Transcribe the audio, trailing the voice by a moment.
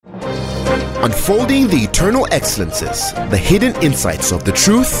unfolding the eternal excellences, the hidden insights of the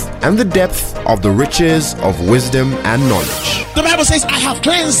truth, and the depth of the riches of wisdom and knowledge. The Bible says, I have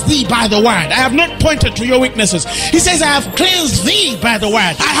cleansed thee by the word. I have not pointed to your weaknesses. He says, I have cleansed thee by the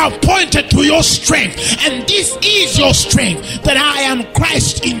word. I have pointed to your strength. And this is your strength, that I am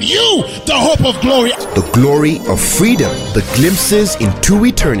Christ in you, the hope of glory. The glory of freedom, the glimpses into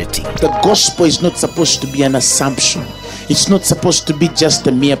eternity. The gospel is not supposed to be an assumption. It's not supposed to be just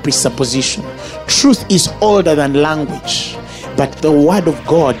a mere presupposition. Truth is older than language, but the word of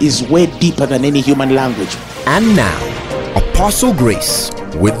God is way deeper than any human language. And now, Apostle Grace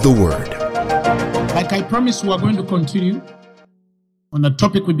with the word. Like I promised, we are going to continue on the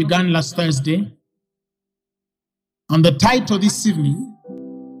topic we began last Thursday. And the title this evening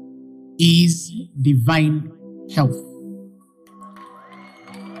is Divine Health.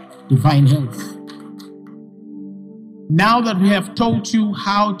 Divine Health. Now that we have taught you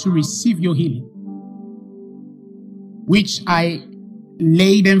how to receive your healing, which I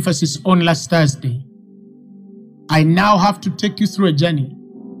laid emphasis on last Thursday, I now have to take you through a journey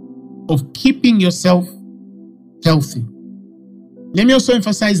of keeping yourself healthy. Let me also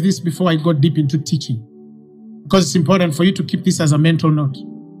emphasize this before I go deep into teaching, because it's important for you to keep this as a mental note.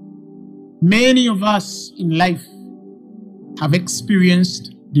 Many of us in life have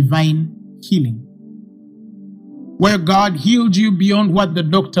experienced divine healing, where God healed you beyond what the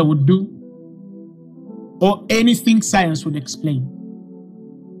doctor would do or anything science would explain.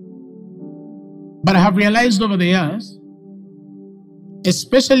 But I have realized over the years,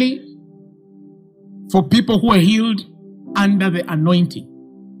 especially for people who are healed under the anointing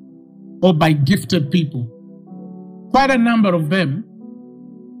or by gifted people, quite a number of them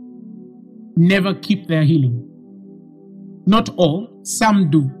never keep their healing. Not all, some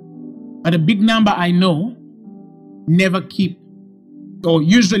do, but a big number I know never keep, or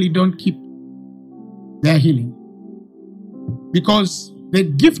usually don't keep, their healing, because the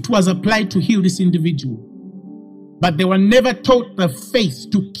gift was applied to heal this individual, but they were never taught the faith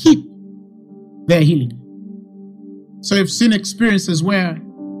to keep their healing. So I've seen experiences where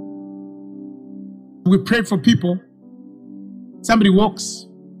we pray for people, somebody walks,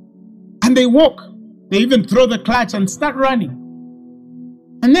 and they walk, they even throw the clutch and start running,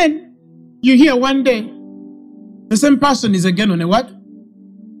 and then you hear one day the same person is again on a what?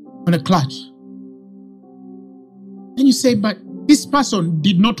 On a clutch. And you say, but this person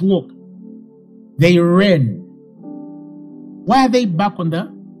did not walk. They ran. Why are they back on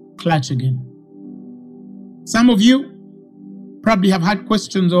the clutch again? Some of you probably have had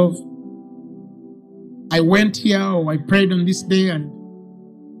questions of, I went here, or I prayed on this day and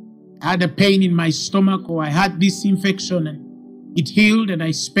I had a pain in my stomach, or I had this infection and it healed, and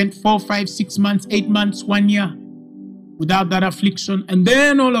I spent 4, 5, 6 months, 8 months, 1 year without that affliction. And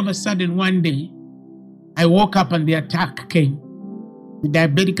then all of a sudden one day, I woke up and the attack came. The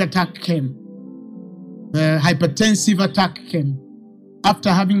diabetic attack came. The hypertensive attack came.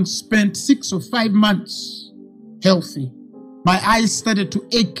 After having spent 6 or 5 months healthy, my eyes started to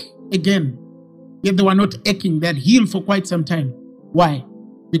ache again. Yet they were not aching. They had healed for quite some time. Why?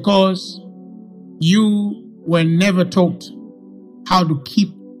 Because you were never taught how to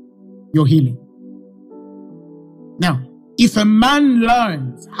keep your healing. Now, if a man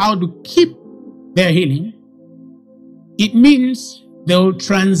learns how to keep their healing, it means they will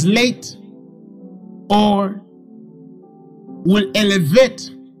translate or will elevate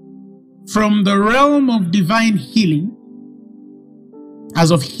from the realm of divine healing,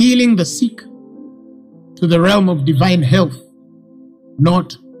 as of healing the sick, to the realm of divine health,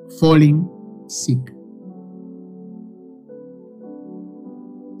 not falling sick.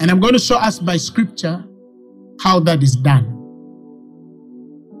 And I'm going to show us by scripture how that is done.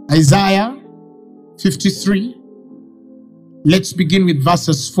 Isaiah 53. Let's begin with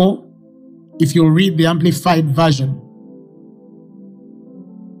verses 4. If you read the Amplified Version.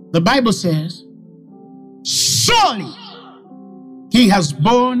 The Bible says, surely he has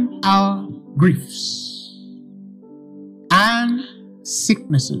borne our griefs and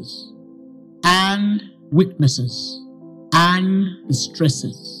sicknesses and weaknesses and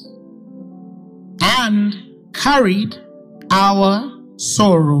distresses, and carried our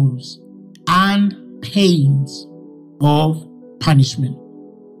sorrows and pains of punishment.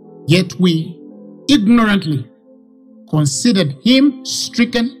 Yet we ignorantly considered him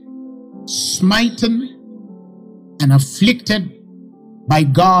stricken, smitten, and afflicted by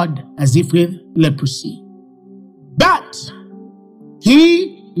God as if with leprosy. But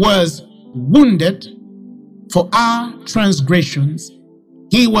he was wounded for our transgressions,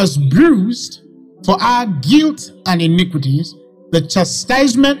 he was bruised for our guilt and iniquities. The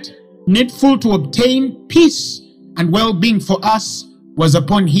chastisement needful to obtain peace and well-being for us was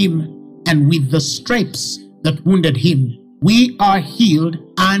upon him, and with the stripes that wounded him, we are healed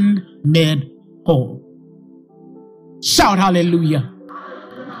and made whole. Shout hallelujah.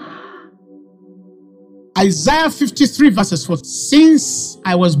 Isaiah 53 verses 4. Since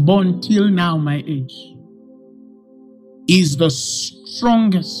I was born till now my age is the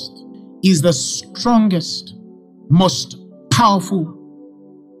strongest, most powerful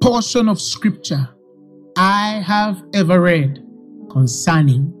portion of scripture I have ever read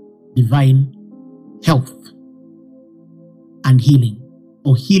concerning divine health and healing,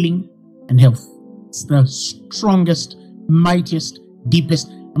 or healing and health. It's the strongest, mightiest, deepest.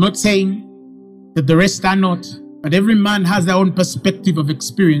 I'm not saying that the rest are not, but every man has their own perspective of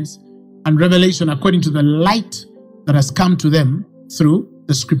experience and revelation according to the light that has come to them through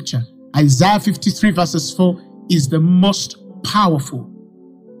the scripture. Isaiah 53 verses 4 is the most powerful.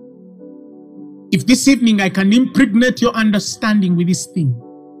 If this evening I can impregnate your understanding with this thing,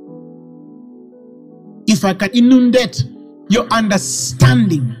 if I can inundate your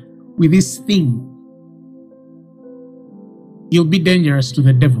understanding with this thing, you'll be dangerous to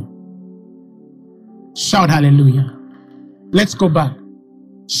the devil. Shout hallelujah. Let's go back.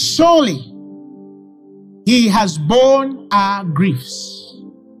 Surely he has borne our griefs.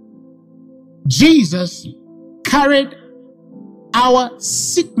 Jesus carried our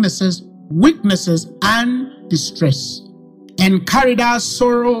sicknesses, weaknesses, and distress, and carried our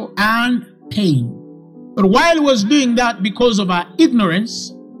sorrow and pain. But while he was doing that, because of our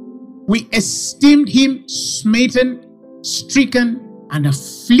ignorance, we esteemed him smitten, stricken, and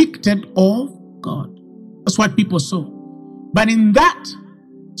afflicted of God. That's what people saw. But in that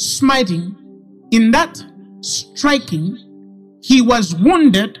smiting, in that striking, he was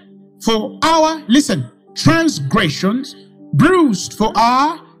wounded for our, listen, transgressions, bruised for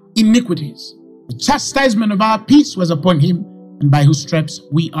our iniquities. The chastisement of our peace was upon him, and by whose stripes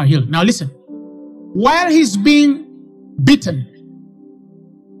we are healed. Now listen, while he's being beaten,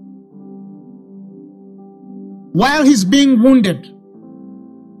 while he's being wounded,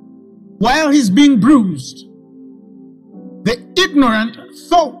 while he's being bruised, the ignorant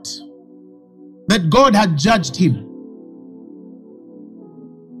thought that God had judged him.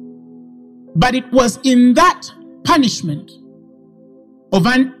 But it was in that punishment of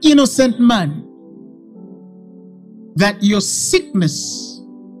an innocent man that your sickness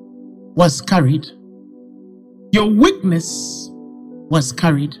was carried, your weakness was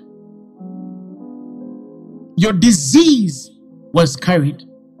carried, your disease was carried,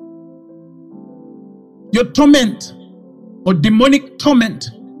 your torment or demonic torment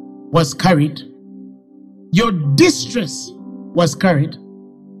was carried, your distress was carried.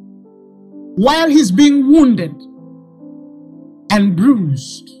 While he's being wounded and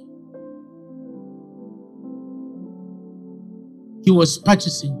bruised, he was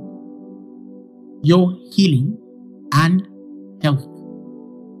purchasing your healing and health.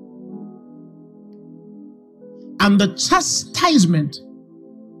 And the chastisement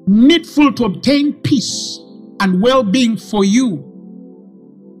needful to obtain peace and well-being for you,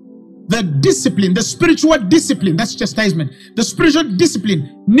 the discipline, the spiritual discipline, that's chastisement, the spiritual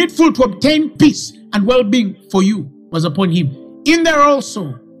discipline needful to obtain peace and well-being for you was upon him. In there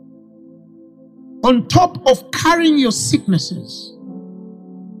also, on top of carrying your sicknesses,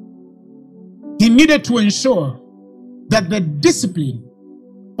 he needed to ensure that the discipline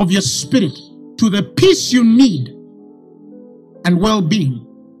of your spirit to the peace you need and well-being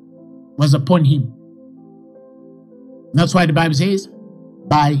was upon him. That's why the Bible says,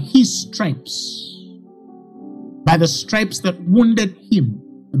 by his stripes, by the stripes that wounded him,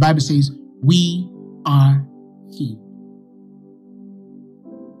 the Bible says, we are healed.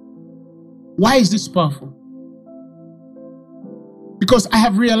 Why is this powerful? Because I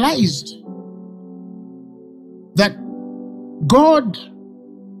have realized that God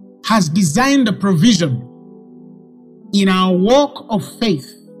has designed a provision in our walk of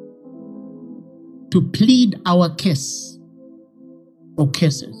faith to plead our case or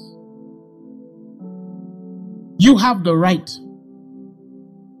cases. You have the right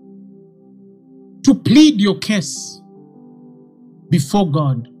to plead your case before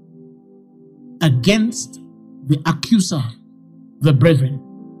God against the accuser, the brethren,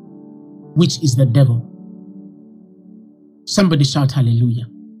 which is the devil. Somebody shout hallelujah.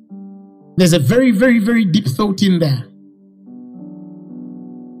 There's a very, very, very deep thought in there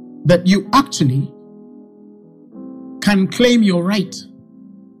that you actually can claim your right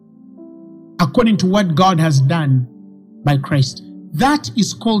according to what God has done by Christ. That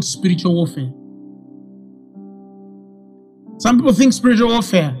is called spiritual warfare. Some people think spiritual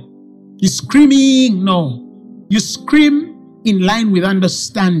warfare You're screaming. No. You scream in line with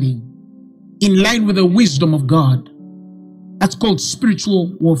understanding, in line with the wisdom of God. That's called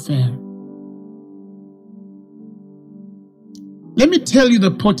spiritual warfare. Let me tell you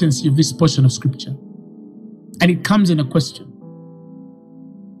the potency of this portion of scripture. And it comes in a question.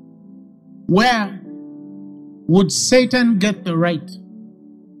 Where would Satan get the right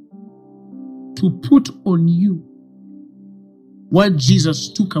to put on you what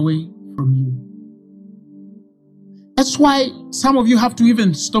Jesus took away from you? That's why some of you have to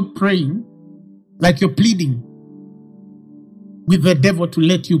even stop praying like you're pleading with the devil to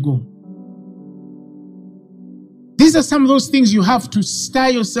let you go. These are some of those things you have to stir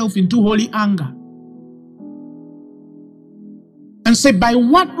yourself into holy anger and say, by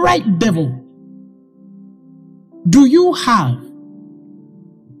what right, devil, do you have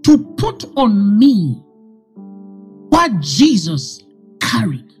to put on me what Jesus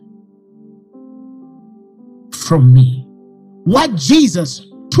carried from me? What Jesus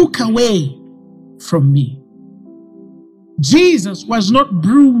took away from me? Jesus was not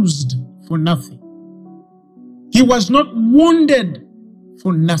bruised for nothing. He was not wounded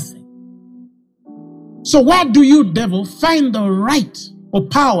for nothing. So where do you, devil, find the right or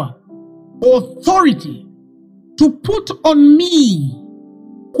power or authority to put on me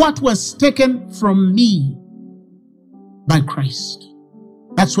what was taken from me by Christ?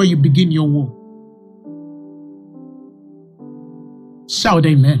 That's where you begin your war. Shout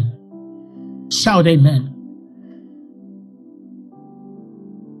amen. Shout amen.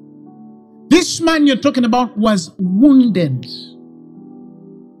 This man you're talking about was wounded,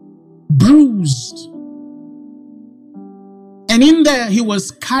 bruised, and in there he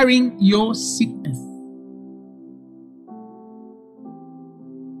was carrying your sickness.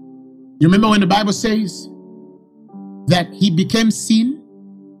 You remember when the Bible says that he became sin?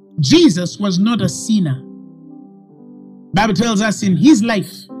 Jesus was not a sinner. The Bible tells us in his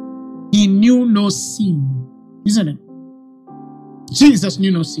life, he knew no sin. Isn't it? Jesus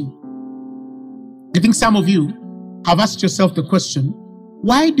knew no sin. I think some of you have asked yourself the question,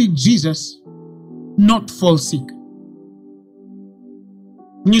 why did Jesus not fall sick?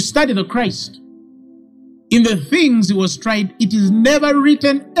 When you study the Christ, in the things he was tried, it is never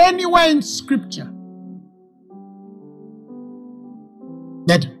written anywhere in scripture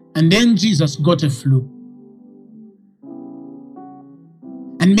that, and then Jesus got a flu.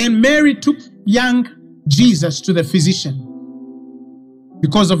 And then Mary took young Jesus to the physician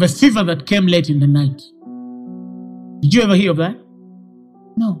because of a fever that came late in the night. Did you ever hear of that?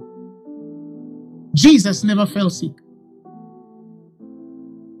 No. Jesus never fell sick.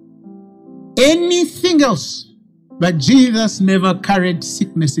 Anything else, but Jesus never carried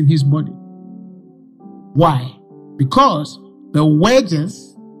sickness in his body. Why? Because the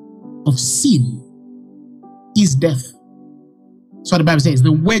wages of sin is death. So the Bible says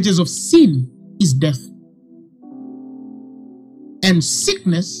the wages of sin is death. And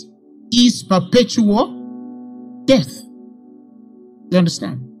sickness is perpetual death. You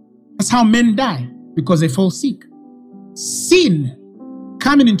understand? That's how men die, because they fall sick. Sin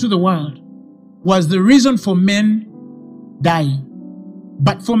coming into the world was the reason for men dying.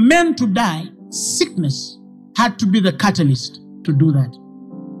 But for men to die, sickness had to be the catalyst to do that.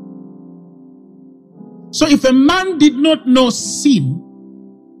 So if a man did not know sin,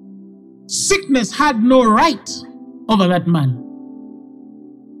 sickness had no right over that man.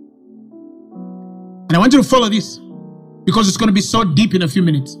 And I want you to follow this, because it's going to be so deep in a few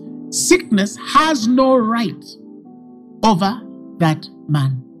minutes. Sickness has no right over that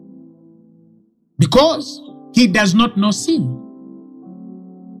man, because he does not know sin.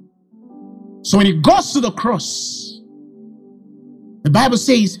 So when he goes to the cross, the Bible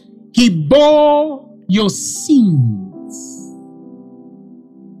says he bore your sins.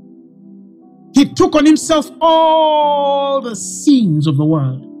 He took on himself all the sins of the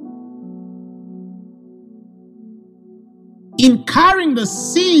world. In carrying the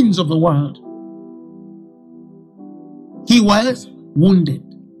sins of the world, he was wounded.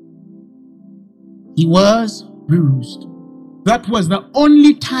 He was bruised. That was the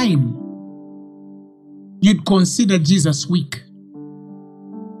only time you'd consider Jesus weak.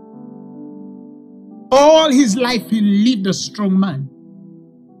 All his life he lived a strong man,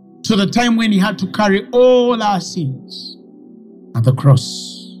 to the time when he had to carry all our sins at the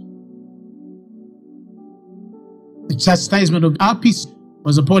cross. The chastisement of our peace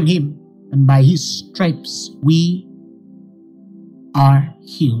was upon him, and by his stripes we are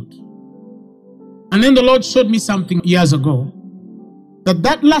healed. And then the Lord showed me something years ago,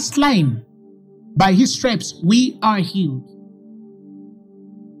 that last line, by his stripes we are healed,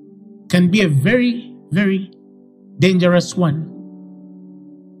 can be a very, very dangerous one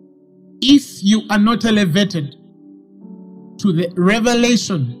if you are not elevated to the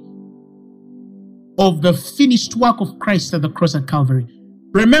revelation of the finished work of Christ at the cross at Calvary.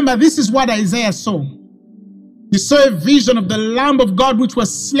 Remember, this is what Isaiah saw. He saw a vision of the Lamb of God which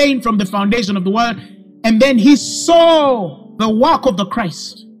was slain from the foundation of the world, and then he saw the work of the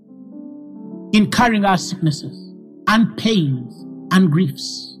Christ in carrying our sicknesses and pains and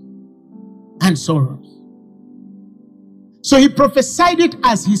griefs and sorrows. So he prophesied it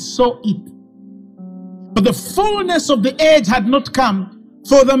as he saw it. But the fullness of the age had not come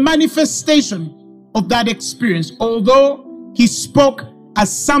for the manifestation of that experience, although he spoke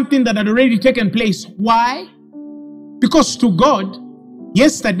as something that had already taken place. Why? Because to God,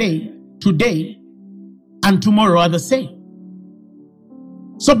 yesterday, today, and tomorrow are the same.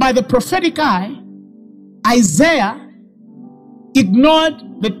 So by the prophetic eye, Isaiah ignored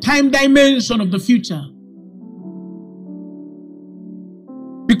the time dimension of the future,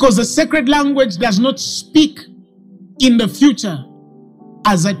 because the sacred language does not speak in the future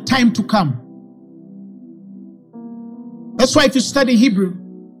as a time to come. That's why if you study Hebrew,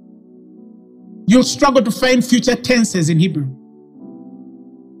 you'll struggle to find future tenses in Hebrew.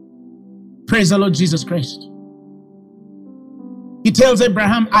 Praise the Lord Jesus Christ. He tells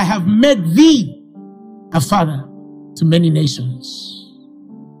Abraham, I have made thee a father to many nations.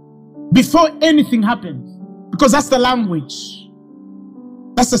 Before anything happens, because that's the language.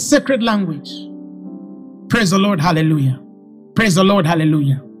 That's the sacred language. Praise the Lord, hallelujah. Praise the Lord,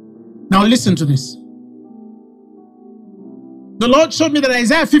 hallelujah. Now listen to this. The Lord showed me that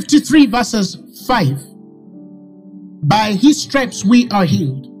Isaiah 53 verses 5, by his stripes we are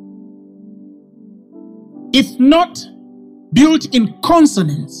healed. If not built in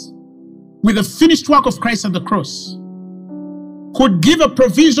consonance with the finished work of Christ at the cross, could give a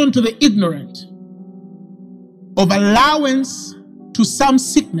provision to the ignorant of allowance to some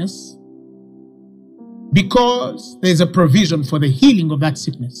sickness because there's a provision for the healing of that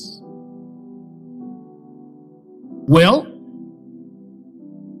sickness. Well,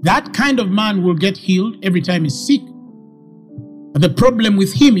 that kind of man will get healed every time he's sick. But the problem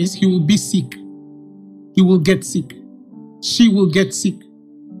with him is he will be sick. He will get sick. She will get sick.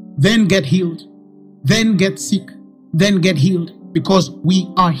 Then get healed. Then get sick. Then get healed. Because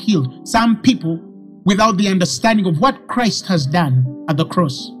we are healed. Some people, without the understanding of what Christ has done at the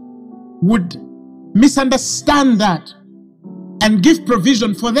cross, would misunderstand that and give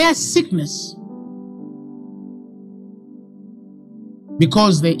provision for their sickness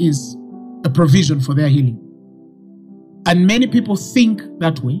because there is a provision for their healing. And many people think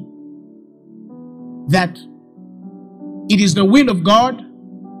that way, that it is the will of God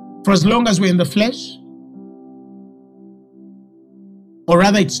for as long as we're in the flesh, or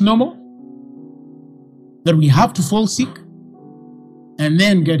rather it's normal that we have to fall sick and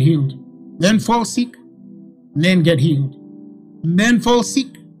then get healed, then fall sick and then get healed, and then fall sick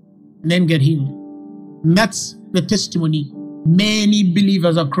and then get healed. And that's the testimony many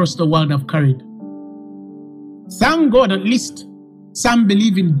believers across the world have carried. Thank God at least some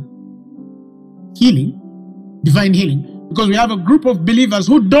believe in healing, divine healing, because we have a group of believers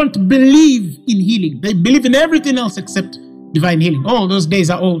who don't believe in healing. They believe in everything else except divine healing. Oh, those days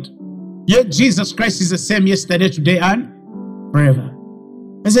are old. Yet Jesus Christ is the same yesterday, today, and forever.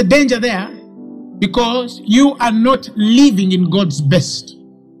 There's a danger there because you are not living in God's best.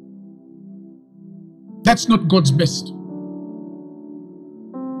 That's not God's best.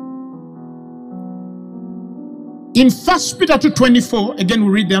 In 1 Peter 2:24, again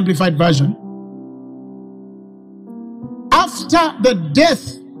we read the Amplified Version. After the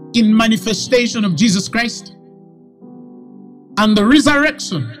death in manifestation of Jesus Christ and the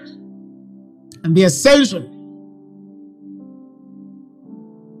resurrection and the ascension,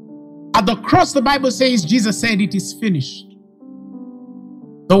 at the cross the Bible says Jesus said it is finished.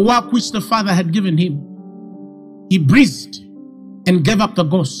 The work which the Father had given him, he breathed and gave up the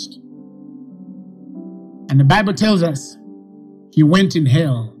ghost. And the Bible tells us he went in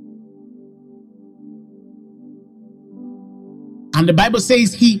hell. And the Bible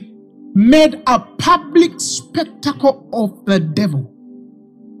says he made a public spectacle of the devil.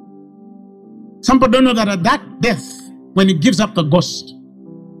 Some people don't know that at that death, when he gives up the ghost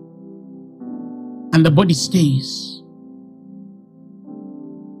and the body stays,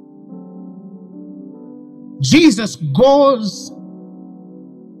 Jesus goes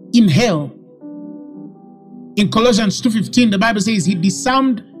in hell. In Colossians 2:15, the Bible says he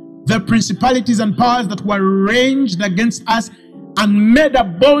disarmed the principalities and powers that were ranged against us and made a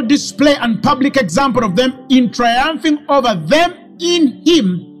bold display and public example of them, in triumphing over them in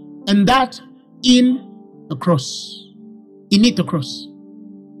him. and that in the cross. In the cross.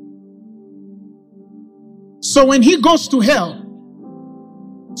 So when he goes to hell,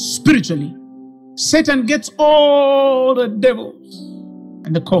 spiritually, Satan gets all the devils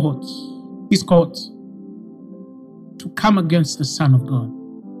and the cohorts, his cohorts, to come against the Son of God.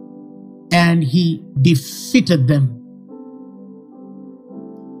 And he defeated them.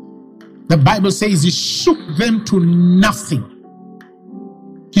 The Bible says he shook them to nothing.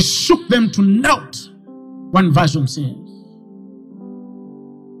 He shook them to naught, one version says.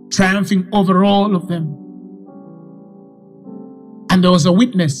 Triumphing over all of them. And there was a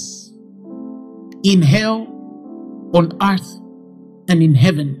witness in hell, on earth, and in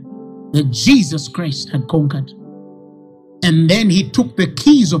heaven that Jesus Christ had conquered. And then he took the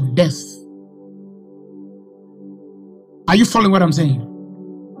keys of death. Are you following what I'm saying?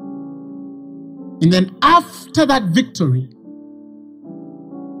 And then after that victory,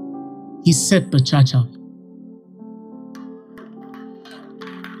 he set the church up.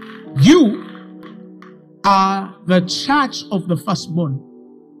 You are the church of the firstborn.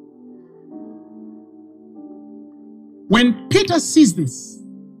 When Peter sees this,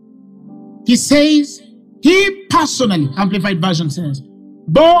 he says, he personally, Amplified Version says,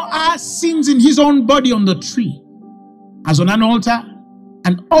 bore our sins in his own body on the tree, as on an altar,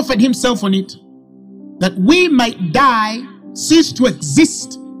 and offered himself on it, that we might die, cease to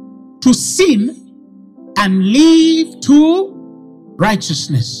exist, to sin, and live to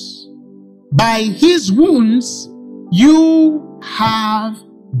righteousness. By his wounds, you have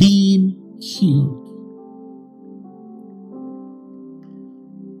been healed.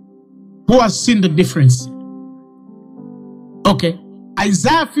 Who has seen the difference? Okay.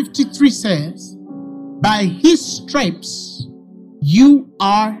 Isaiah 53 says, by his stripes, you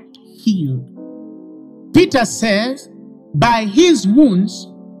are healed. Peter says, by his wounds,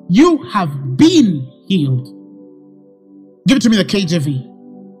 you have been healed. Give it to me, the KJV.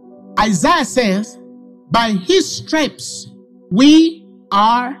 Isaiah says, by his stripes, we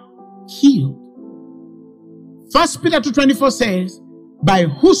are healed. 1 Peter 2:24 says, by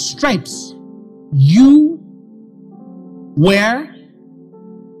whose stripes you were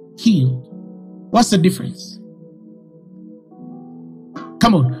healed. What's the difference?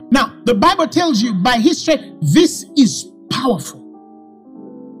 Come on. Now, the Bible tells you by his stripes, this is powerful.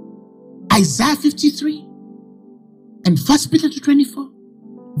 Isaiah 53 and 1 Peter 2:24.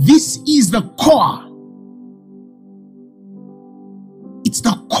 This is the core. It's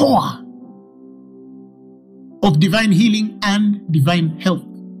the core of divine healing and divine health.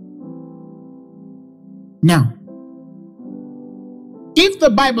 Now, if the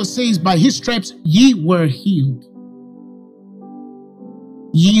Bible says by his stripes ye were healed,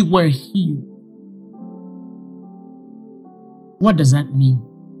 ye were healed, what does that mean?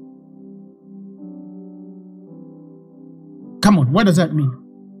 Come on, what does that mean?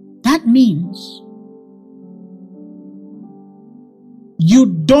 That means you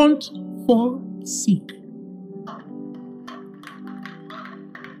don't fall sick.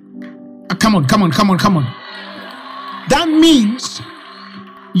 Come on. That means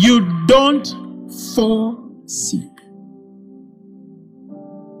you don't fall sick.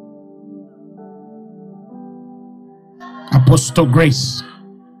 Apostle Grace.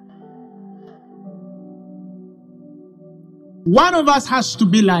 One of us has to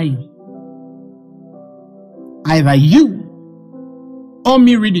be lying. Either you or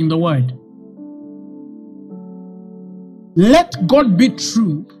me reading the word. Let God be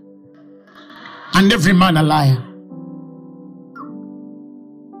true and every man a liar.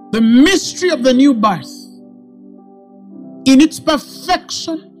 The mystery of the new birth, in its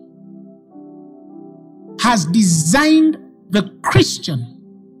perfection, has designed the Christian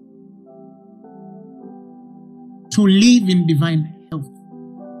to live in divine health.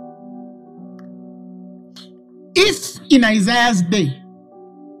 If in Isaiah's day,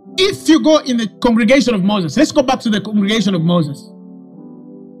 if you go in the congregation of Moses, let's go back to the congregation of Moses.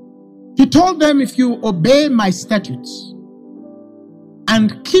 He told them, if you obey my statutes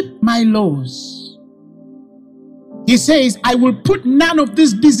and keep my laws, he says, I will put none of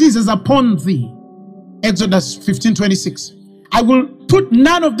these diseases upon thee. Exodus 15:26. I will put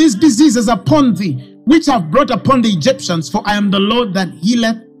none of these diseases upon thee, which I've brought upon the Egyptians, for I am the Lord that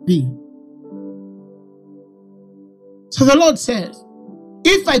healeth thee. So the Lord says,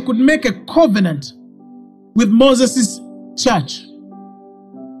 if I could make a covenant with Moses' church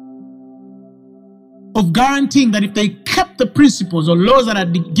of guaranteeing that if they kept the principles or laws that I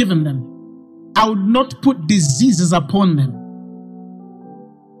had given them, I would not put diseases upon them,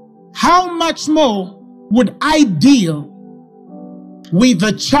 how much more would I deal with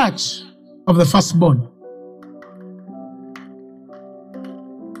the church of the firstborn.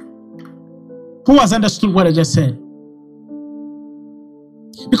 Who has understood what I just said?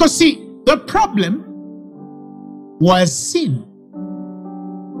 Because see, the problem was sin.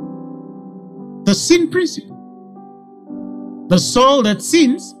 The sin principle. The soul that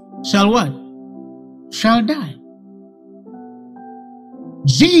sins shall what? Shall die.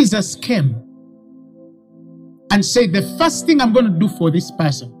 Jesus came and said, the first thing I'm going to do for this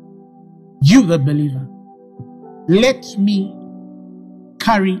person, you the believer, let me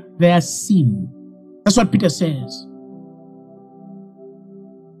carry their sin. That's what Peter says.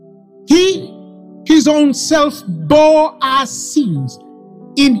 He, his own self, bore our sins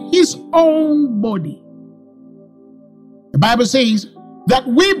in his own body. The Bible says that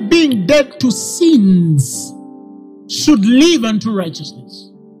we, being dead to sins, should live unto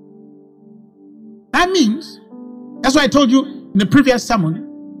righteousness. That means, that's why I told you in the previous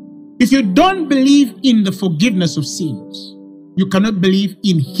sermon, if you don't believe in the forgiveness of sins, you cannot believe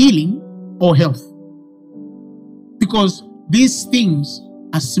in healing or health. Because these things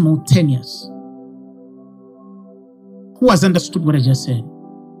are simultaneous. Who has understood what I just said?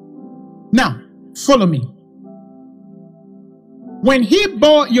 Now, follow me. When he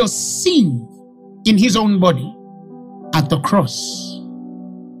bore your sin in his own body at the cross,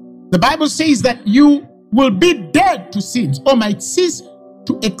 the Bible says that you will be dead to sins, or might cease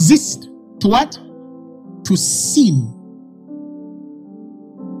to exist. To what? To sin.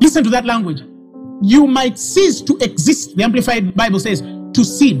 Listen to that language. You might cease to exist, the Amplified Bible says, to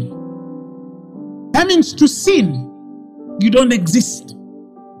sin. That means to sin, you don't exist.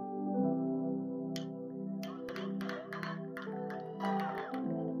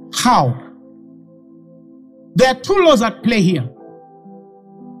 How? There are two laws at play here.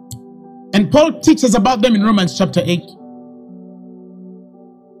 And Paul teaches about them in Romans chapter 8.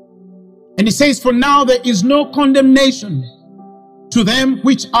 And he says, for now there is no condemnation to them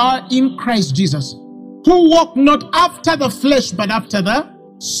which are in Christ Jesus, who walk not after the flesh, but after the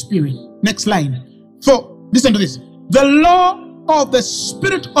Spirit. Next line. For, listen to this. The law of the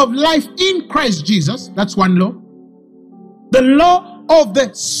Spirit of life in Christ Jesus, that's one law. The law of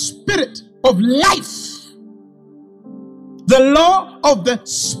the Spirit of life. The law of the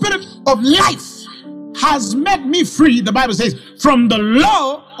Spirit of life has made me free, the Bible says, from the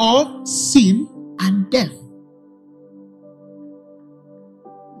law of sin and death.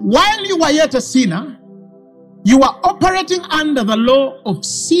 While you were yet a sinner, you were operating under the law of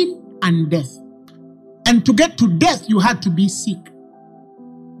sin and death. And to get to death, you had to be sick.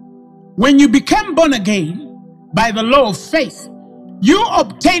 When you became born again by the law of faith, you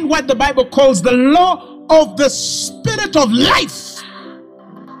obtained what the Bible calls the law of the Spirit of life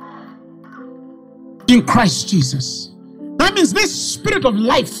in Christ Jesus. That means this Spirit of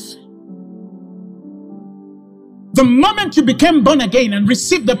life, the moment you became born again and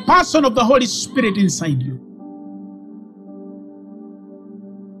received the person of the Holy Spirit inside you,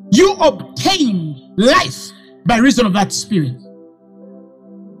 you obtain life by reason of that Spirit.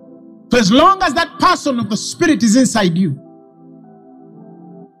 For as long as that person of the Spirit is inside you,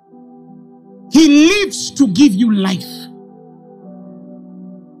 he lives to give you life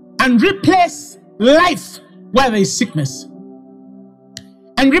and replace life where there is sickness,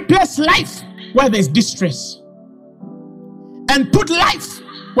 and replace life where there is distress, and put life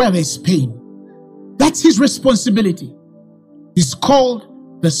where there is pain. That's his responsibility. It's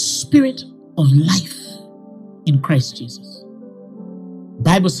called the Spirit of life in Christ Jesus. The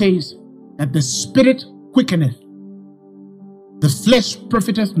Bible says that the Spirit quickeneth, the flesh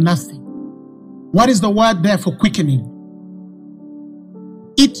profiteth nothing. What is the word there for quickening?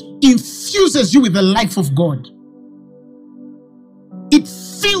 It infuses you with the life of God. It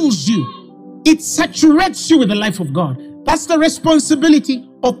fills you. It saturates you with the life of God. That's the responsibility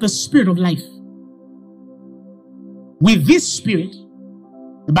of the Spirit of life. With this Spirit,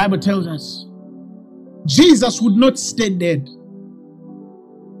 the Bible tells us, Jesus would not stay dead.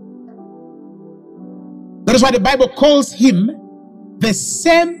 That is why the Bible calls him the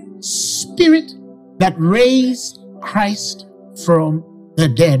same Spirit that raised Christ from the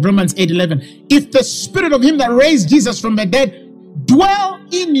dead. Romans 8:11. If the Spirit of him that raised Jesus from the dead dwell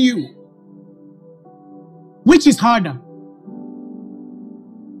in you, which is harder?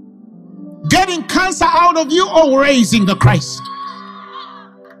 Getting cancer out of you or raising the Christ?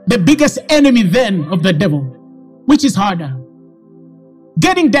 The biggest enemy then of the devil. Which is harder?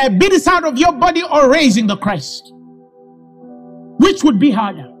 Getting diabetes out of your body or raising the Christ? Which would be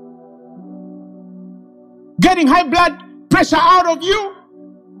harder? Getting high blood pressure out of you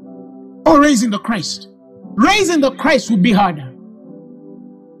or raising the Christ? Raising the Christ would be harder.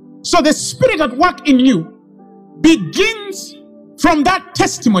 So the Spirit at work in you begins from that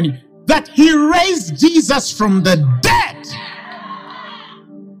testimony that he raised Jesus from the dead.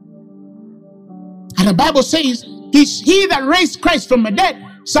 And the Bible says, he that raised Christ from the dead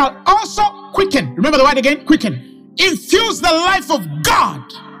shall also quicken. Remember the word again, quicken. Infuse the life of God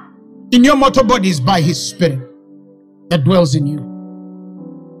in your mortal bodies by his Spirit that dwells in you.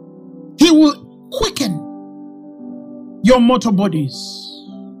 He will quicken your mortal bodies.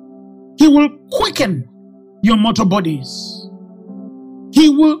 He will quicken your mortal bodies. He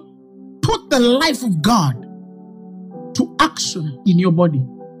will put the life of God to action in your body.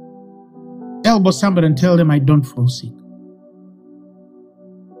 Elbow somebody and tell them, I don't fall sick.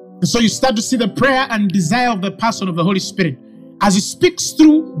 And so you start to see the prayer and desire of the person of the Holy Spirit as he speaks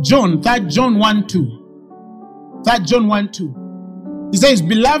through John, 3 John 1:2. 3 John 1:2. He says,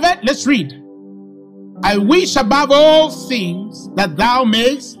 beloved, let's read. I wish above all things that thou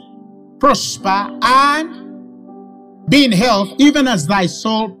mayest prosper and be in health, even as thy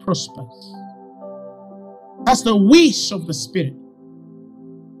soul prospers. That's the wish of the Spirit.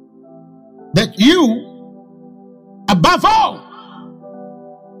 That you, above all,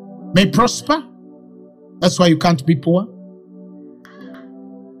 may prosper. That's why you can't be poor.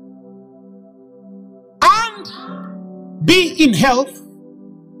 And be in health,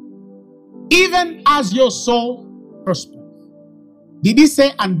 even as your soul prospers. Did he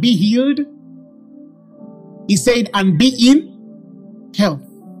say, and be healed? He said, and be in health.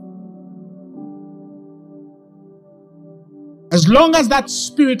 As long as that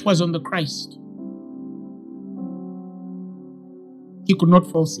Spirit was on the Christ, he could not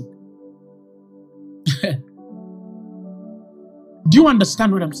fall sick. Do you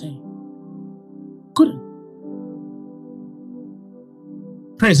understand what I'm saying? Couldn't.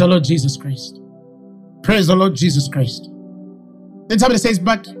 Praise the Lord Jesus Christ. Praise the Lord Jesus Christ. Then somebody says,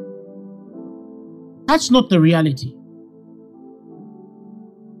 but that's not the reality.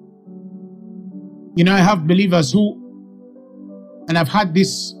 You know, I have believers who, and I've had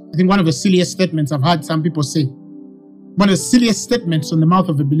this, I think one of the silliest statements I've heard some people say. One of the silliest statements on the mouth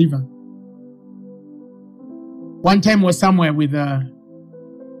of a believer. One time I was somewhere with a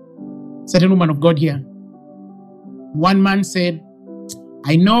certain woman of God here. One man said,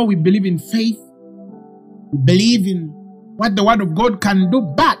 I know we believe in faith. We believe in what the word of God can do,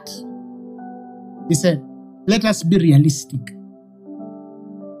 but he said, let us be realistic.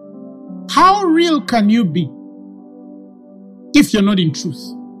 How real can you be if you're not in truth?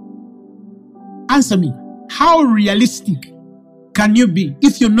 Answer me. How realistic can you be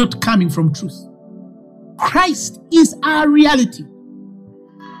if you're not coming from truth? Christ is our reality.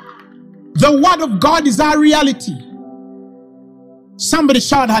 The word of God is our reality. Somebody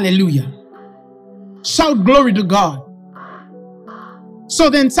shout hallelujah. Shout glory to God. So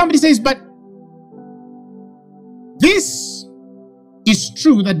then somebody says, but this is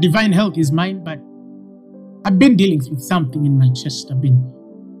true that divine health is mine, but I've been dealing with something in my chest. I've been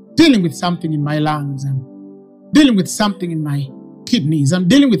dealing with something in my lungs. I'm dealing with something in my kidneys. I'm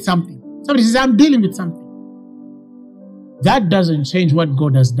dealing with something. Somebody says, I'm dealing with something. That doesn't change what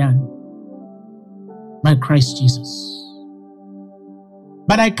God has done by Christ Jesus.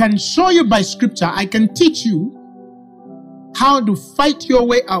 But I can show you by scripture, I can teach you how to fight your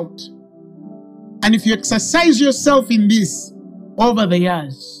way out. And if you exercise yourself in this over the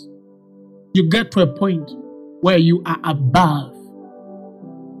years, you get to a point where you are above.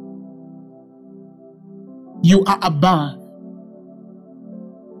 You are above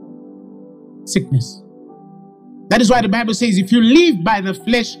sickness. That is why the Bible says, if you live by the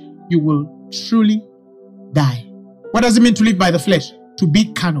flesh, you will truly die. What does it mean to live by the flesh? To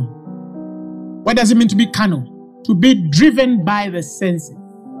be carnal. What does it mean to be carnal? To be driven by the senses.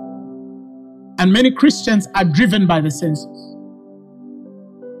 And many Christians are driven by the senses.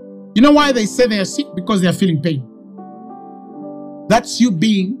 You know why they say they are sick? Because they are feeling pain. That's you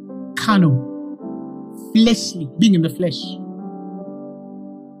being carnal, fleshly, being in the flesh.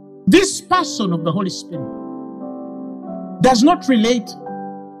 This person of the Holy Spirit does not relate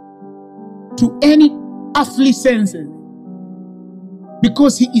to any earthly senses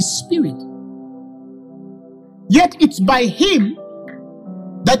because he is spirit. Yet it's by him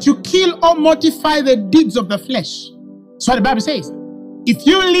that you kill or mortify the deeds of the flesh. That's what the Bible says. If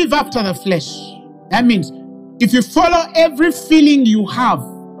you live after the flesh, that means if you follow every feeling you have,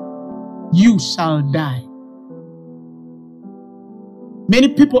 you shall die. Many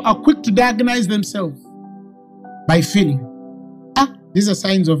people are quick to diagnose themselves by feeling. These are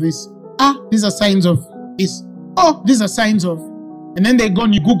signs of this. These are signs of this. These are signs of. And then they go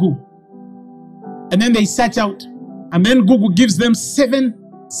on Google. And then they search out. And then Google gives them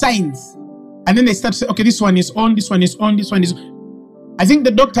 7 signs. And then they start to say, okay, this one is on, this one is on, this one is on. I think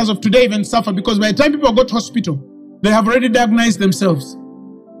the doctors of today even suffer because by the time people go to hospital, they have already diagnosed themselves.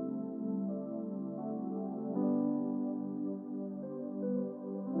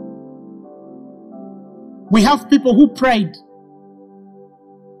 We have people who pride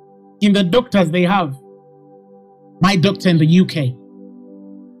in the doctors they have. My doctor in the UK.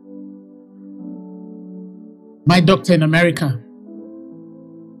 My doctor in America.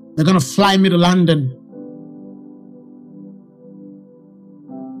 They're going to fly me to London.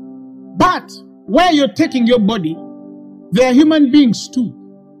 But where you're taking your body, they are human beings too.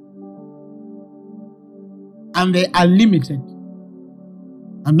 And they are limited.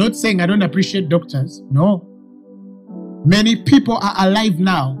 I'm not saying I don't appreciate doctors. No. Many people are alive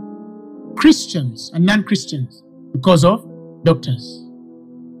now, Christians and non-Christians, because of doctors.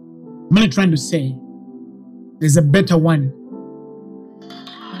 I'm only trying to say there's a better one.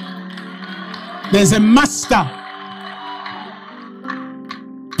 There's a master.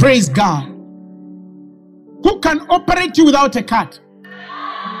 Praise God. Who can operate you without a cut?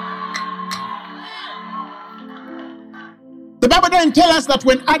 The Bible doesn't tell us that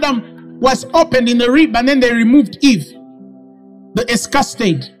when Adam was opened in the rib and then they removed Eve, the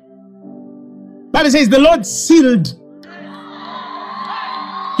escastade. The Bible says the Lord sealed.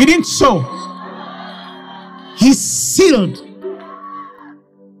 He didn't sew. He sealed.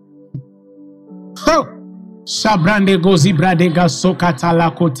 Oh. Shabrande gozi bradega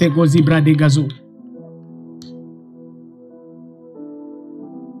sokatala kote gozi bradega zo.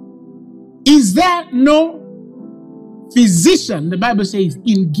 Is there no physician, the Bible says,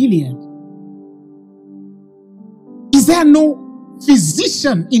 in Gilead? Is there no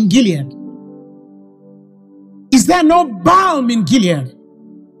physician in Gilead? Is there no balm in Gilead?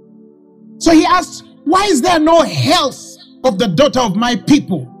 So he asked, why is there no health of the daughter of my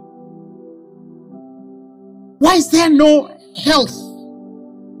people? Why is there no health?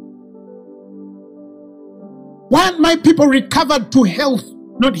 Why aren't my people recovered to health,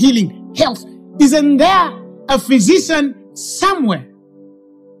 not healing? Health. Isn't there a physician somewhere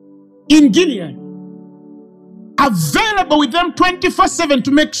in Gilead available with them 24/7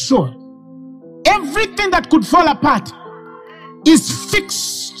 to make sure everything that could fall apart is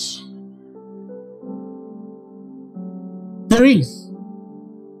fixed? There is.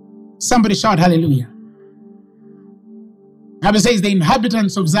 Somebody shout hallelujah. The Bible says the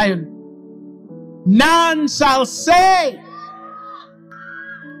inhabitants of Zion, none shall say,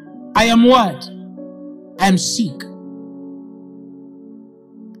 I am what? I am sick.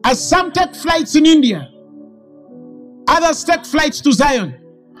 As some take flights in India, others take flights to Zion.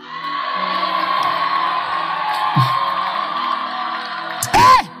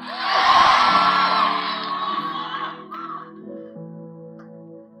 Hey!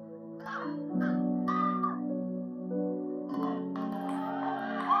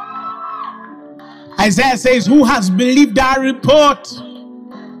 Isaiah says, who has believed our report?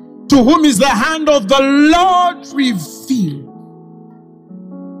 To whom is the hand of the Lord revealed?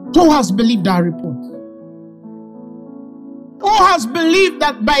 Who has believed our report? Who has believed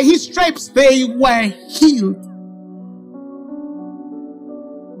that by his stripes they were healed?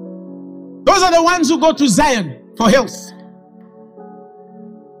 Those are the ones who go to Zion for health.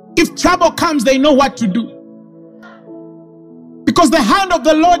 If trouble comes, they know what to do. Because the hand of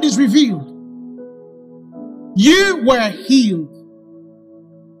the Lord is revealed. You were healed.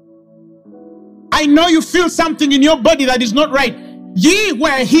 I know you feel something in your body that is not right. Ye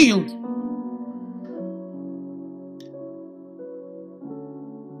were healed.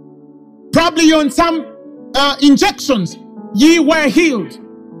 Probably you're on some injections. Ye were healed.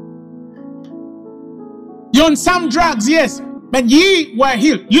 You're on some drugs, yes, but ye were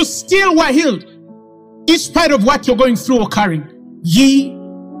healed. You still were healed. In spite of what you're going through occurring, ye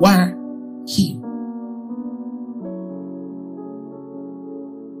were healed.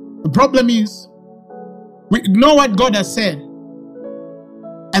 The problem is, we ignore what God has said,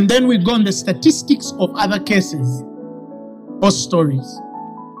 and then we go on the statistics of other cases or stories.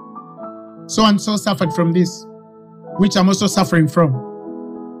 So and so suffered from this, which I'm also suffering from.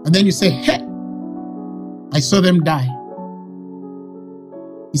 And then you say, hey, I saw them die.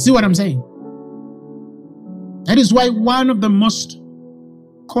 You see what I'm saying? That is why one of the most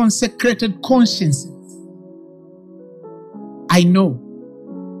consecrated consciences I know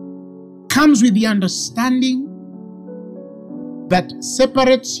comes with the understanding that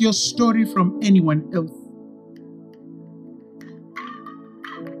separates your story from anyone else.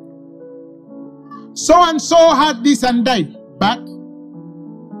 So and so had this and died, but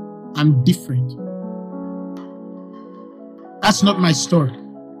I'm different. That's not my story.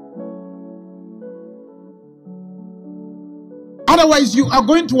 Otherwise, you are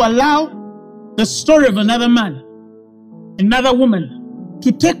going to allow the story of another man, another woman, to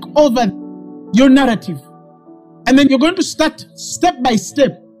take over your narrative. And then you're going to start step by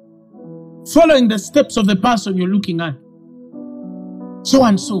step, following the steps of the person you're looking at. So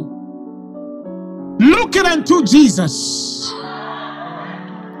and so. Looking unto Jesus,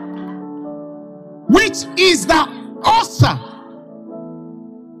 which is the author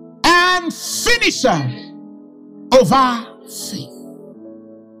and finisher of our faith.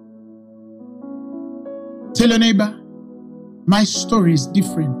 Tell your neighbor, my story is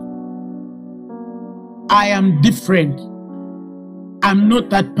different. I am different. I'm not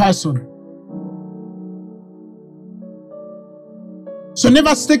that person. So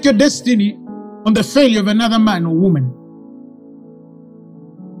never stake your destiny on the failure of another man or woman.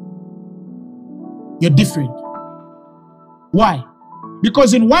 You're different. Why?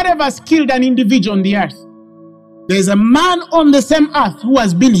 Because in whatever has killed an individual on the earth, there's a man on the same earth who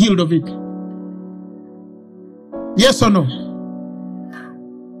has been healed of it. Yes or no?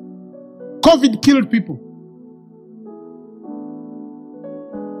 COVID killed people.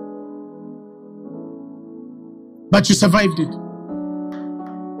 But you survived it.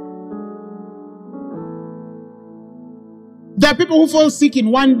 There are people who fall sick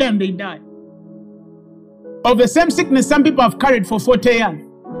in one day and they die. Of the same sickness some people have carried for 40 years.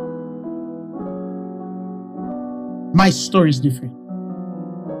 My story is different.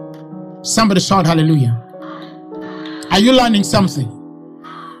 Somebody shout hallelujah. Are you learning something?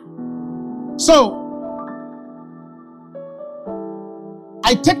 So,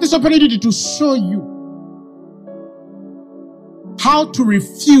 I take this opportunity to show you how to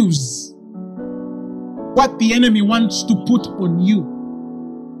refuse what the enemy wants to put on you,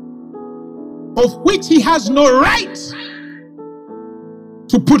 of which he has no right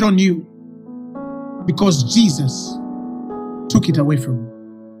to put on you, because Jesus took it away from you.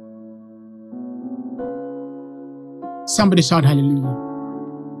 Somebody shout hallelujah.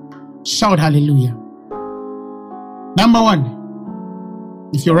 Shout hallelujah. Number one,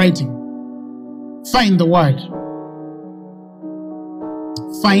 if you're writing, find the word.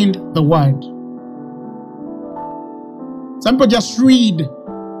 Find the word. Some people just read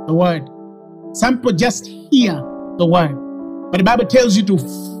the word. Some people just hear the word. But the Bible tells you to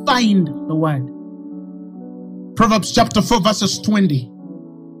find the word. Proverbs chapter 4 verses 20.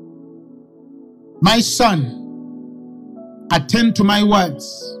 My son, attend to my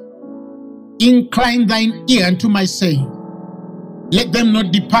words. Incline thine ear unto my saying. Let them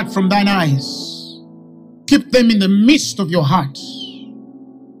not depart from thine eyes. Keep them in the midst of your heart.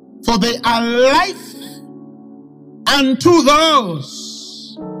 For they are life unto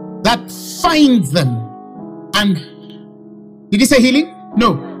those that find them. And did he say healing?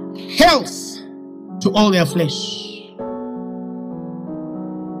 No. Health to all their flesh.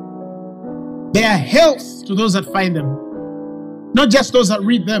 They are health to those that find them. Not just those that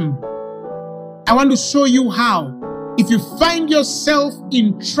read them. I want to show you how, if you find yourself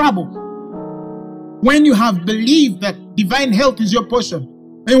in trouble, when you have believed that divine health is your portion,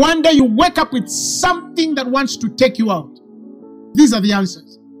 and one day you wake up with something that wants to take you out. These are the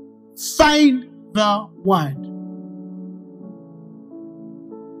answers. Find the word.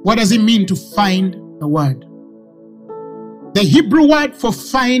 What does it mean to find the word? The Hebrew word for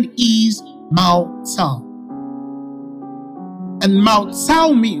find is mautzal. And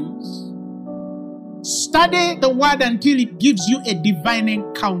mautzal means study the word until it gives you a divine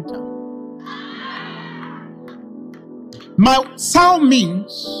encounter. Mautzal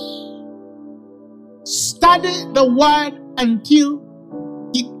means study the word until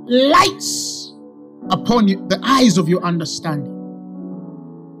it lights upon you, the eyes of your understanding.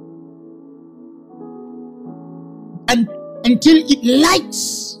 And until it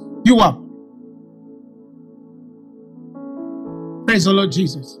lights you up. Praise the Lord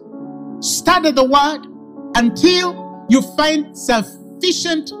Jesus. Study the word until you find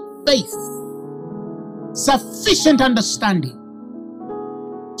sufficient faith, sufficient understanding.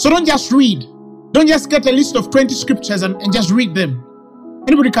 So don't just read. Don't just get a list of 20 scriptures and just read them.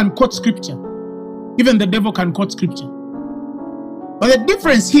 Anybody can quote scripture. Even the devil can quote scripture. But the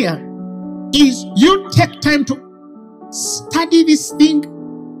difference here is you take time to study this thing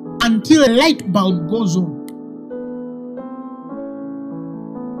until a light bulb goes on.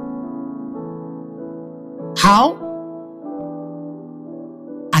 How?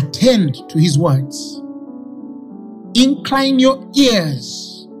 Attend to his words. Incline your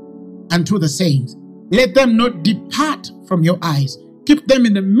ears unto the sayings. Let them not depart from your eyes. Keep them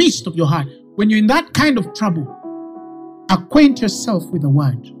in the midst of your heart. When you're in that kind of trouble, acquaint yourself with the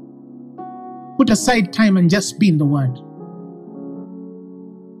word. Put aside time and just be in the word.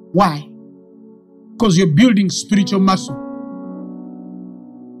 Why? Because you're building spiritual muscle.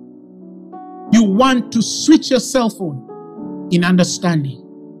 You want to switch yourself on in understanding.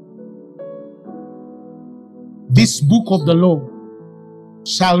 This book of the law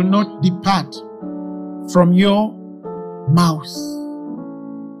shall not depart from your mouth.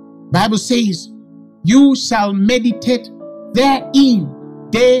 Bible says, you shall meditate therein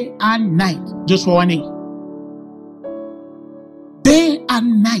day and night. Joshua 1:8. Day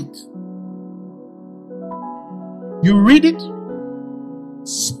and night. You read it,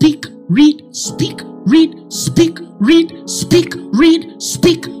 speak, read, speak, read, speak, read, speak, read,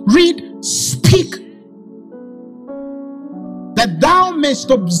 speak, read, speak. That thou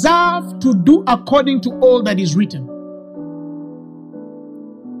mayst observe to do according to all that is written.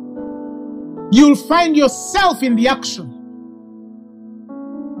 You'll find yourself in the action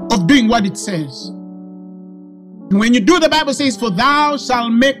of doing what it says. And when you do, the Bible says, for thou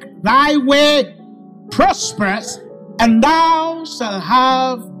shalt make thy way prosperous, and thou shalt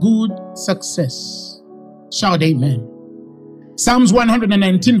have good success. Shout amen. Psalms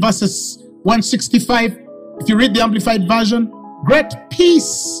 119 verses 165. If you read the Amplified Version, great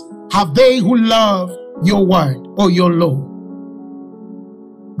peace have they who love your word or your law.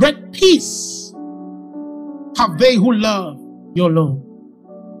 Great peace have they who love your law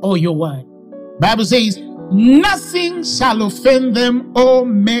or your word. Bible says, nothing shall offend them or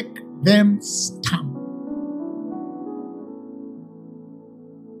make them stumble.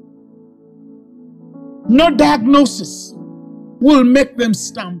 No diagnosis will make them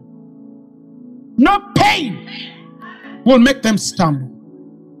stumble. No pain will make them stumble.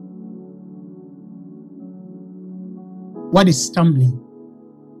 What is stumbling?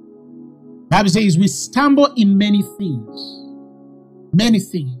 The Bible says we stumble in many things. Many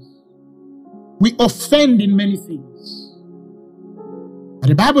things. We offend in many things. But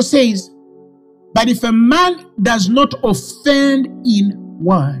the Bible says, but if a man does not offend in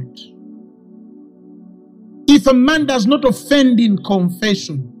word, if a man does not offend in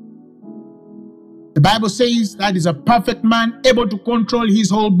confession, the Bible says that is a perfect man, able to control his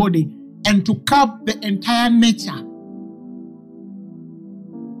whole body and to curb the entire nature.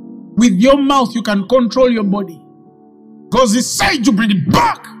 With your mouth, you can control your body. Because he said you bring it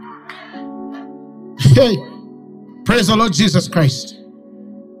back. Hey, praise the Lord Jesus Christ.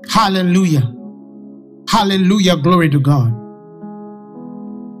 Hallelujah. Hallelujah. Glory to God.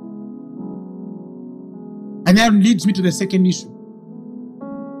 And that leads me to the second issue.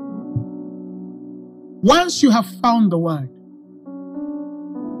 Once you have found the word,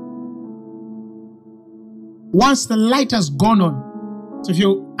 once the light has gone on, so if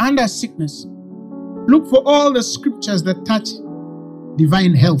you're under sickness, look for all the scriptures that touch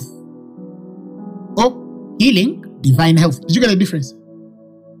divine health. Oh, healing, divine health. Did you get the difference?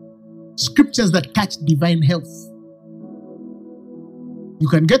 Scriptures that touch divine health. You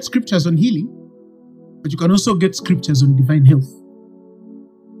can get scriptures on healing, but you can also get scriptures on divine health.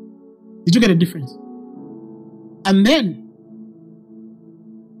 Did you get a difference? And then,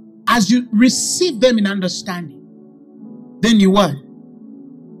 as you receive them in understanding, then you what?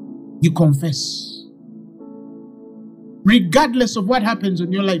 You confess. Regardless of what happens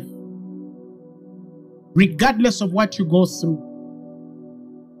in your life, regardless of what you go through,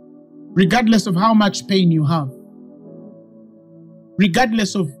 regardless of how much pain you have,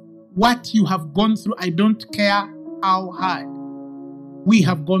 regardless of what you have gone through, I don't care how hard. We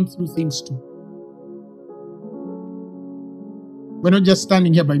have gone through things too. We're not just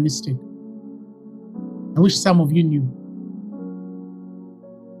standing here by mistake. I wish some of you knew.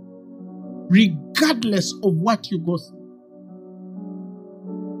 Regardless of what you go through,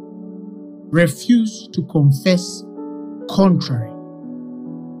 refuse to confess contrary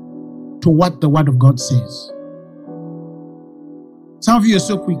to what the Word of God says. Some of you are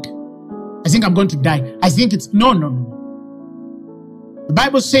so quick. I think I'm going to die. I think it's... No. The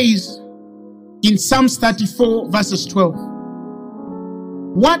Bible says in Psalms 34 verses 12,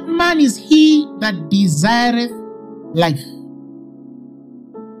 what man is he that desireth life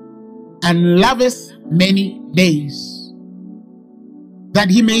and loveth many days, that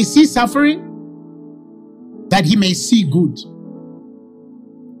he may see suffering, that he may see good?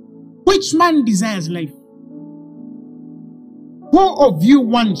 Which man desires life? Who of you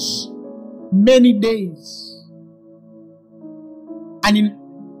wants many days and in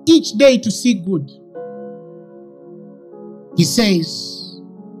each day to see good? He says,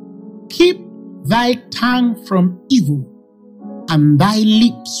 keep thy tongue from evil and thy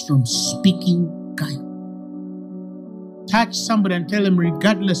lips from speaking guile. Touch somebody and tell them,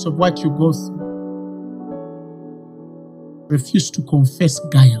 regardless of what you go through, refuse to confess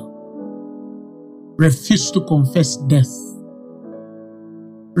guile, refuse to confess death,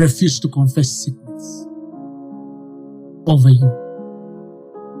 refuse to confess sickness over you.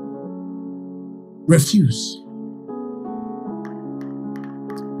 Refuse.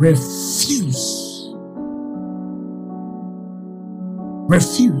 Refuse.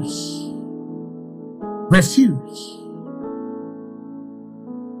 Refuse. Refuse.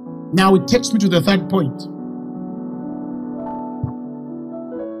 Now it takes me to the third point.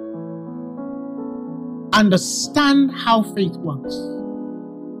 Understand how faith works.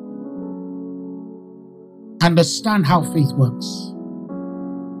 Understand how faith works.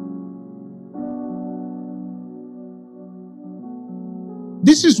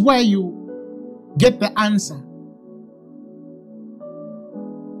 This is where you get the answer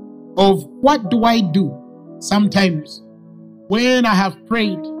of what do I do sometimes when I have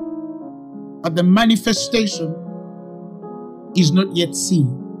prayed but the manifestation is not yet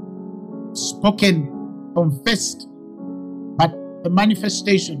seen. Spoken, confessed, but the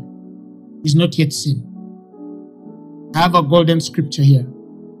manifestation is not yet seen. I have a golden scripture here.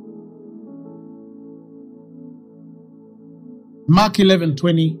 Mark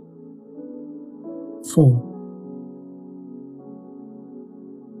 11:24.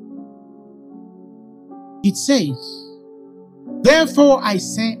 It says, therefore I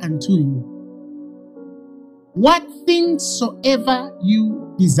say unto you, what things soever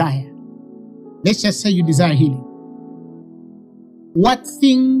you desire. Let's just say you desire healing. What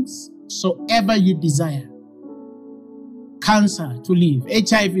things soever you desire. Cancer to leave,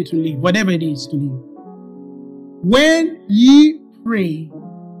 HIV to leave, whatever it is to leave. When ye pray.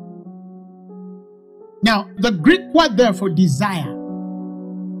 Now, the Greek word there for desire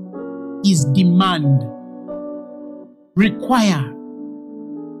is demand, require.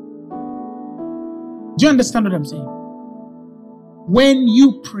 Do you understand what I'm saying? When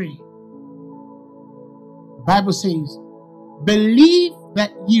you pray, the Bible says, believe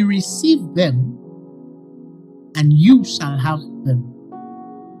that ye receive them and you shall have them.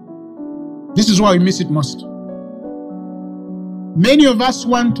 This is why we miss it most. Many of us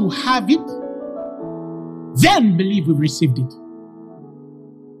want to have it, then believe we've received it.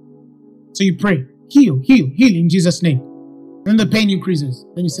 So you pray, heal, heal, heal in Jesus' name. Then the pain increases.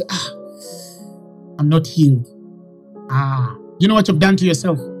 Then you say, I'm not healed. You know what you've done to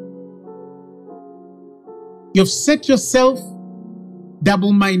yourself? You've set yourself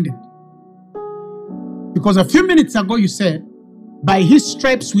double-minded. Because a few minutes ago you said, by his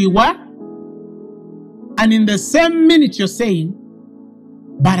stripes we were. And in the same minute you're saying,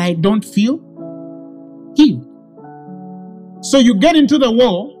 but I don't feel healed. So you get into the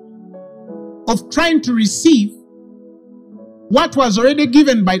war of trying to receive what was already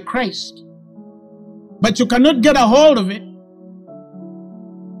given by Christ. But you cannot get a hold of it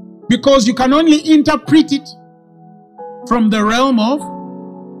because you can only interpret it from the realm of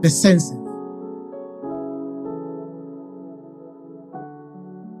the senses.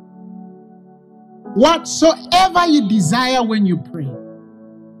 Whatsoever you desire when you pray,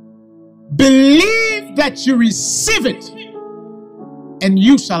 believe that you receive it and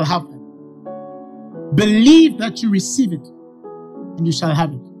you shall have it. Believe that you receive it and you shall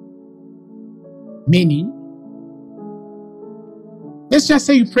have it. Meaning, let's just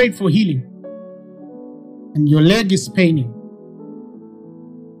say you prayed for healing and your leg is paining.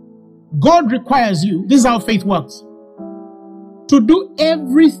 God requires you, this is how faith works, to do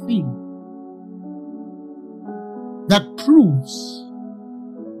everything that proves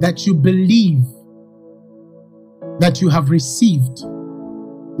that you believe that you have received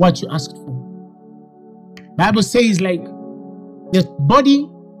what you asked for. Bible says, like, the body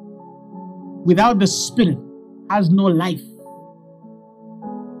without the spirit has no life.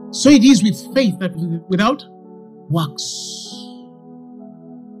 So it is with faith that without works.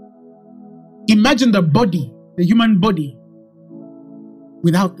 Imagine the body, the human body,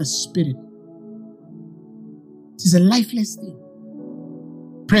 without the spirit. It is a lifeless thing.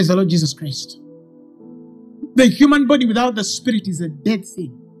 Praise the Lord Jesus Christ. The human body without the spirit is a dead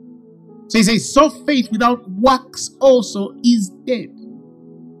thing. So he says, so faith without works also is dead.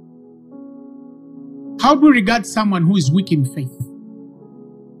 How do we regard someone who is weak in faith?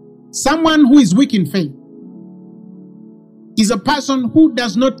 Someone who is weak in faith is a person who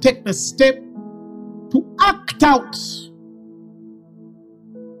does not take the step to act out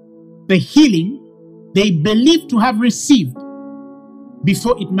the healing they believe to have received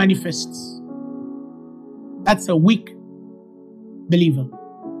before it manifests. That's a weak believer.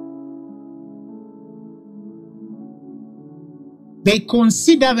 They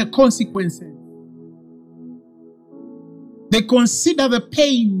consider the consequences They consider the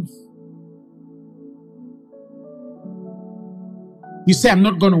pains. You say, I'm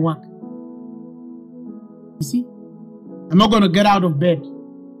not going to work. You see? I'm not going to get out of bed.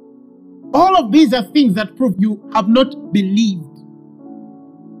 All of these are things that prove you have not believed.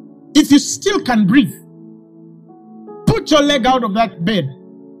 If you still can breathe, put your leg out of that bed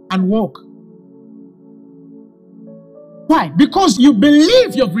and walk. Why? Because you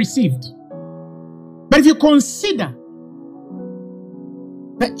believe you've received. But if you consider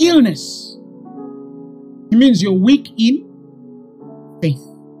the illness, it means you're weak in faith.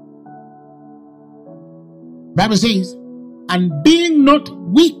 The Bible says, and being not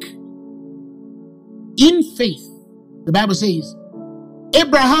weak in faith, the Bible says,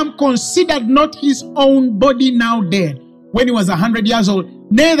 Abraham considered not his own body now dead when he was 100 years old,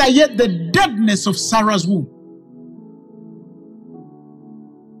 neither yet the deadness of Sarah's womb.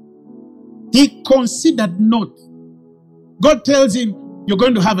 He considered not. God tells him, you're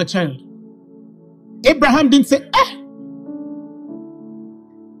going to have a child. Abraham didn't say,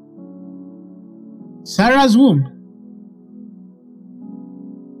 Sarah's womb.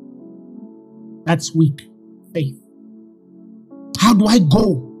 That's weak faith. How do I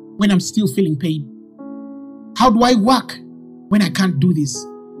go when I'm still feeling pain? How do I work when I can't do this?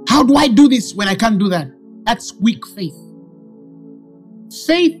 How do I do this when I can't do that? That's weak faith.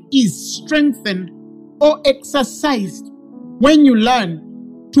 Faith is strengthened or exercised when you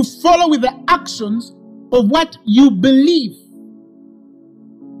learn to follow with the actions of what you believe,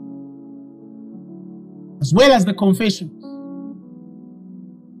 as well as the confessions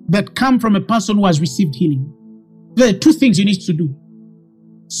that come from a person who has received healing. There are two things you need to do.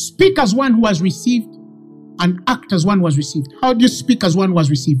 Speak as one who has received and act as one who has received. How do you speak as one who has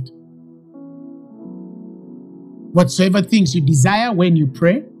received? Whatsoever things you desire when you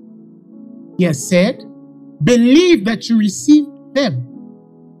pray, he has said, believe that you receive them,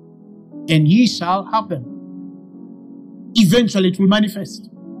 and ye shall have them. Eventually it will manifest.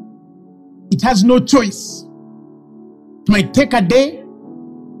 It has no choice. It might take a day,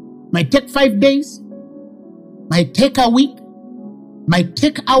 might take 5 days, might take a week, might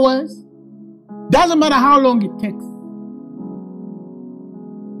take hours. Doesn't matter how long it takes.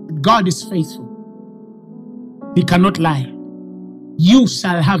 God is faithful. He cannot lie. You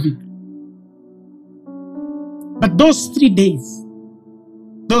shall have it. But those 3 days,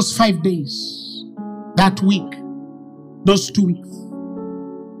 those 5 days, that week, those 2 weeks,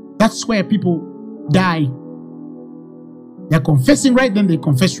 that's where people die. They're confessing right, then they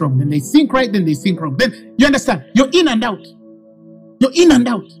confess wrong. Then they think right, then they think wrong. Then, you understand? You're in and out. You're in and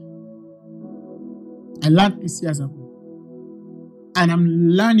out. I learned this years ago. And I'm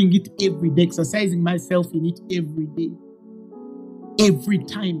learning it every day, exercising myself in it every day. Every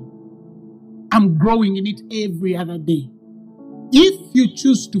time. I'm growing in it every other day. If you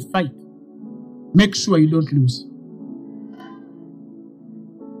choose to fight, make sure you don't lose.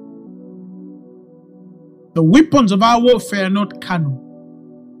 The weapons of our warfare are not carnal.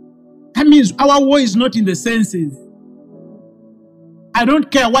 That means our war is not in the senses. I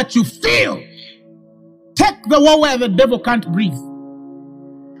don't care what you feel. Take the war where the devil can't breathe.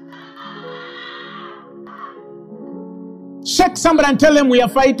 Shake somebody and tell them we are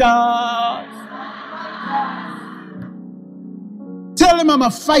fighters. Tell them I'm a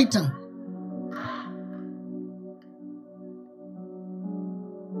fighter.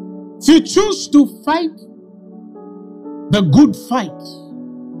 If you choose to fight the good fight,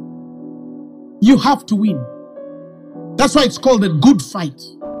 you have to win. That's why it's called the good fight.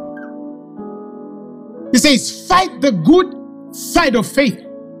 He says, fight the good fight of faith.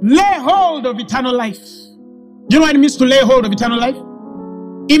 Lay hold of eternal life. You know what it means to lay hold of eternal life?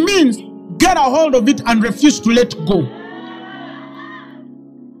 It means get a hold of it and refuse to let go.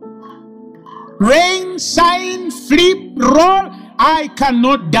 Rain, shine, flip, roll. I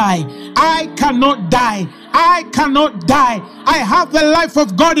cannot die. I cannot die. I cannot die. I have the life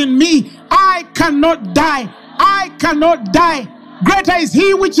of God in me. I cannot die. I cannot die. Greater is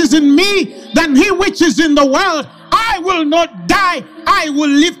he which is in me than he which is in the world. I will not die. I will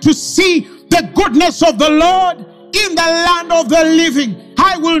live to see the goodness of the Lord in the land of the living.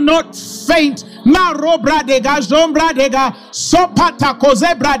 I will not faint. Marobradega zombradega sopata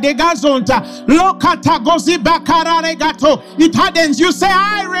kozebradega zonta lokata gozi bakararegato. It hardens. You say,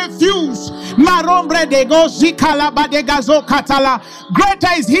 I refuse. Marombradego zikalabadega zokatala.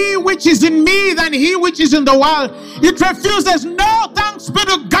 Greater is he which is in me than he which is in the world. It refuses. No, thanks be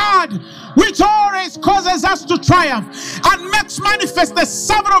to God, which always causes us to triumph and makes manifest the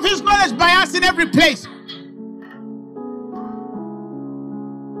savor of his knowledge by us in every place.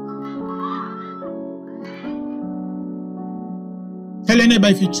 Tell your neighbor,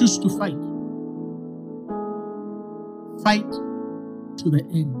 if you choose to fight, fight to the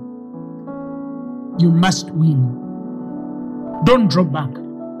end. You must win. Don't drop back.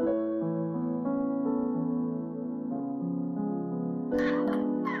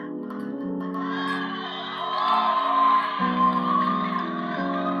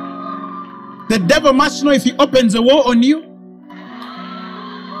 The devil must know if he opens a war on you,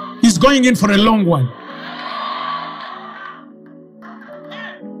 he's going in for a long one.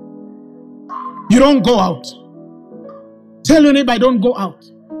 You don't go out. Tell your neighbor, don't go out.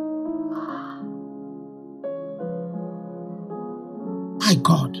 My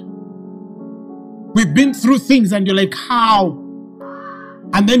God. We've been through things and you're like, how?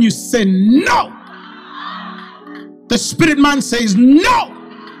 And then you say, no. The spirit man says, no.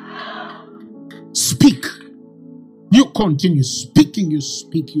 Speak. You continue speaking, you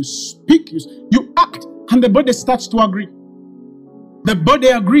speak, you speak, you act, and the body starts to agree. The body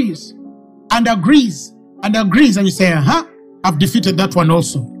agrees and agrees and agrees, and you say, I've defeated that one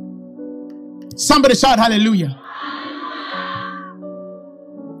also. Somebody shout hallelujah.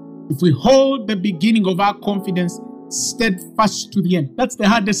 If we hold the beginning of our confidence steadfast to the end, that's the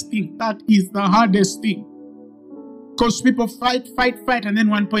hardest thing. That is the hardest thing. Because people fight, and then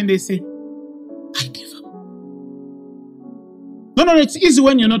one point they say, I give up. No, it's easy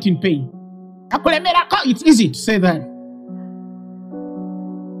when you're not in pain. It's easy to say that.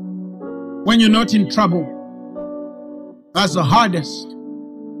 When you're not in trouble, that's the hardest.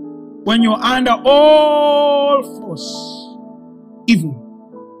 When you're under all force,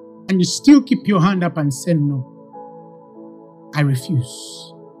 evil, and you still keep your hand up and say, no, I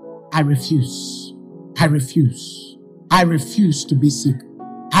refuse. I refuse. I refuse. I refuse to be sick.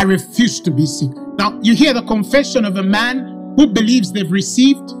 I refuse to be sick. Now, you hear the confession of a man who believes they've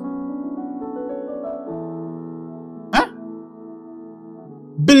received.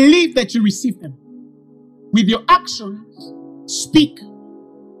 Believe that you received them. With your actions, speak.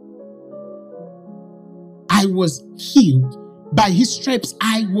 I was healed. By his stripes,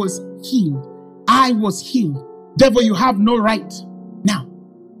 I was healed. I was healed. Devil, you have no right. Now,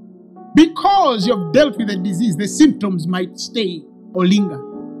 because you've dealt with a disease, the symptoms might stay or linger.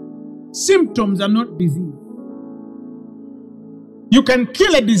 Symptoms are not disease. You can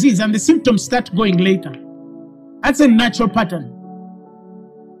kill a disease and the symptoms start going later. That's a natural pattern.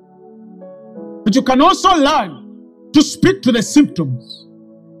 But you can also learn to speak to the symptoms.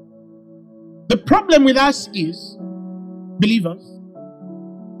 The problem with us is, believers,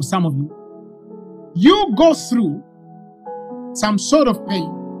 for some of you, you go through some sort of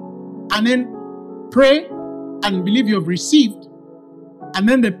pain and then pray and believe you have received, and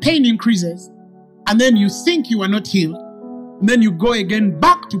then the pain increases, and then you think you are not healed, and then you go again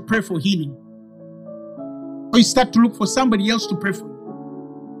back to pray for healing. Or you start to look for somebody else to pray for you.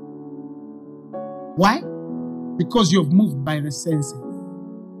 Why? Because you have moved by the senses.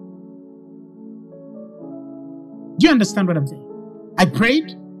 Do you understand what I'm saying? I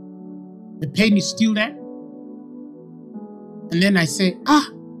prayed, the pain is still there, and then I say,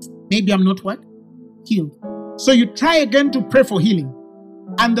 maybe I'm not what? Healed. So you try again to pray for healing.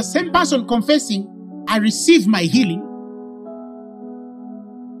 And the same person confessing, I receive my healing,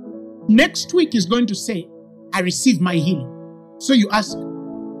 next week is going to say, I receive my healing. So you ask,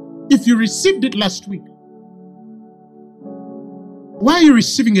 if you received it last week, why are you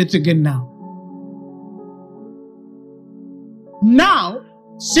receiving it again now? Now,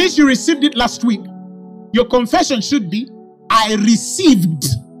 since you received it last week, your confession should be, I received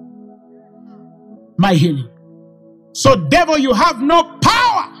my healing. So devil, you have no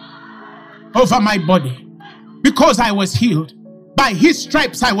power over my body, because I was healed. By his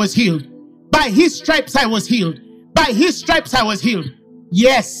stripes I was healed. By his stripes I was healed. By his stripes I was healed.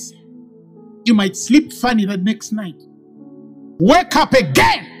 Yes, you might sleep funny the next night. Wake up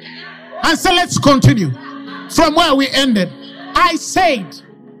again and say, let's continue from where we ended. I said,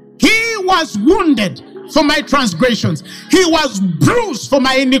 he was wounded for my transgressions. He was bruised for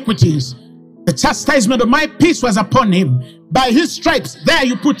my iniquities. The chastisement of my peace was upon him. By his stripes, there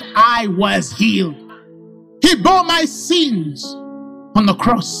you put, I was healed. He bore my sins on the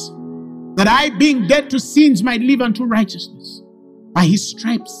cross, that I, being dead to sins, might live unto righteousness. By his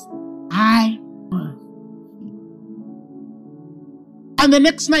stripes, I was. And the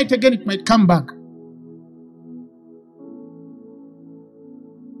next night again, it might come back.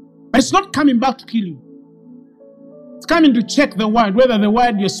 But it's not coming back to kill you. It's coming to check the word, whether the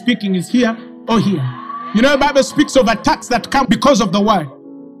word you're speaking is here or here. You know, the Bible speaks of attacks that come because of the word.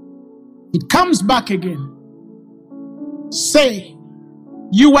 It comes back again. Say,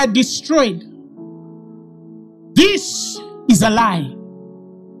 you were destroyed. This is a lie.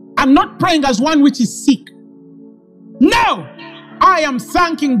 I'm not praying as one which is sick. No, I am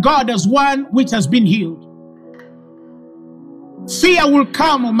thanking God as one which has been healed. Fear will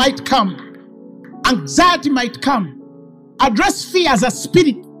come or might come. Anxiety might come. Address fear as a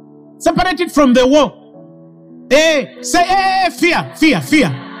spirit, separated from the world. Say, fear.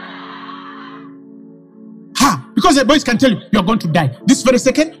 Because the boys can tell you, you're going to die. This very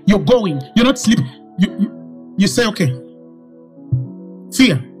second, you're going. You're not sleeping. You say, okay.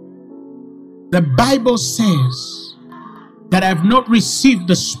 Fear. The Bible says that I have not received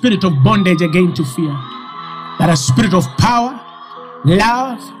the spirit of bondage again to fear. That a spirit of power,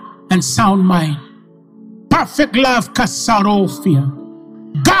 love, and sound mind. Perfect love casts out all fear.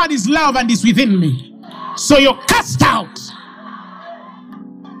 God is love and is within me. So you're cast out.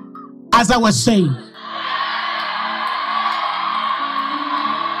 As I was saying.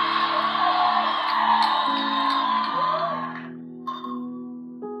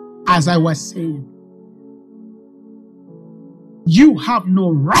 As I was saying. You have no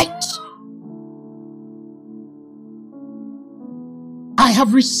right. I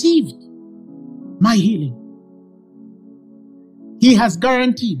have received my healing. He has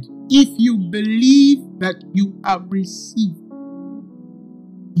guaranteed, if you believe that you have received,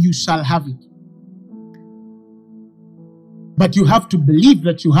 you shall have it. But you have to believe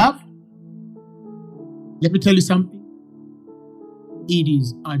that you have. Let me tell you something. It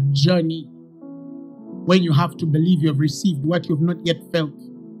is a journey when you have to believe you have received what you have not yet felt.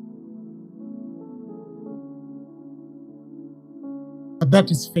 But that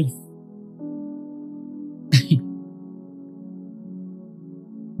is faith.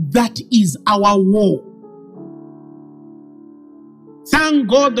 That is our war. Thank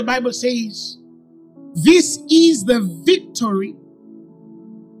God the Bible says, this is the victory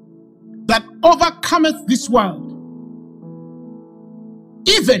that overcometh this world.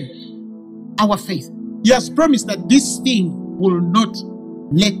 Even our faith. He has promised that this thing will not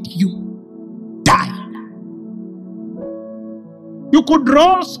let you die. You could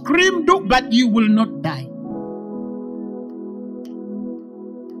roll, scream, do, but you will not die.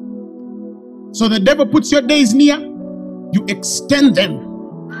 So the devil puts your days near, you extend them.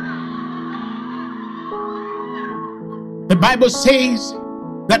 The Bible says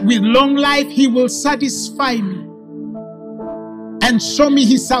that with long life he will satisfy me and show me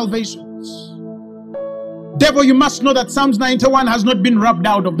his salvations. Devil, you must know that Psalms 91 has not been rubbed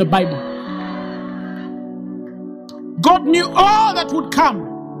out of the Bible. God knew all that would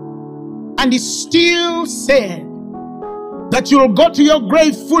come, and he still said that you will go to your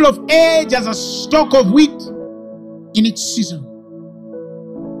grave full of age as a stalk of wheat in its season.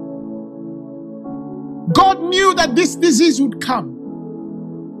 God knew that this disease would come,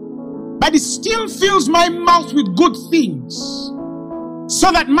 but he still fills my mouth with good things so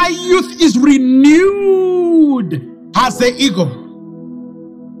that my youth is renewed as the eagle.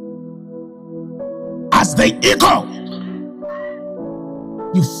 As the eagle,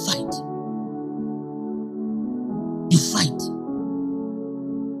 you fight. You fight.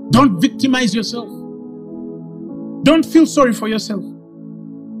 Don't victimize yourself. Don't feel sorry for yourself.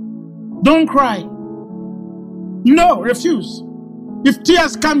 Don't cry. No, refuse. If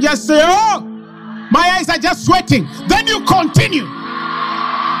tears come, just say, oh, my eyes are just sweating. Then you continue.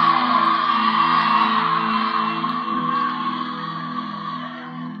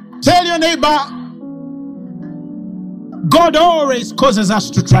 Tell your neighbor, God always causes us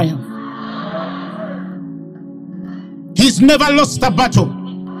to triumph. He's never lost a battle.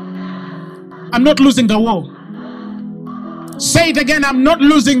 I'm not losing the war. Say it again, I'm not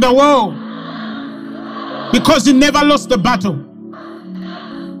losing the war. Because he never lost the battle.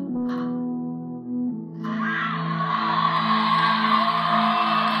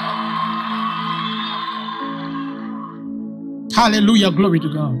 Hallelujah, glory to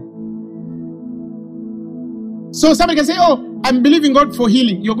God. So somebody can say, oh, I'm believing God for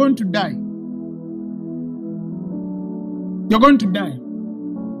healing. You're going to die. You're going to die.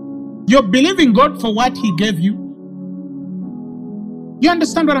 You're believing God for what he gave you. You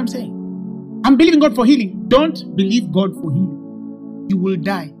understand what I'm saying? I'm believing God for healing. Don't believe God for healing. You will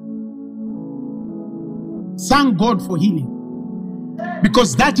die. Thank God for healing.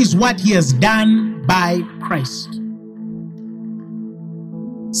 Because that is what he has done by Christ.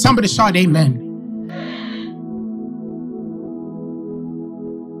 Somebody shout amen.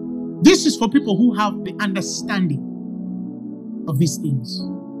 This is for people who have the understanding of these things.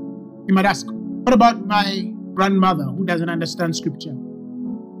 You might ask, what about my grandmother who doesn't understand scripture?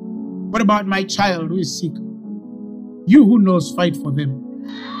 What about my child who is sick? You who knows, fight for them.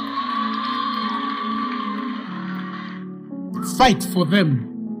 Fight for them.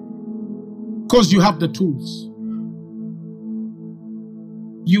 because you have the tools.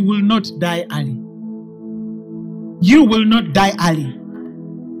 You will not die early. You will not die early.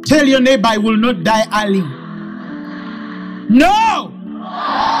 Tell your neighbor, I will not die early. No!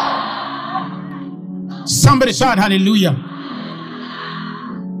 Somebody shout hallelujah.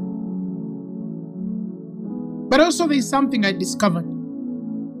 But also there's something I discovered.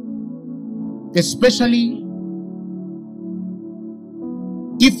 Especially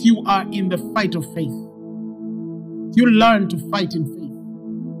if you are in the fight of faith. You learn to fight in faith.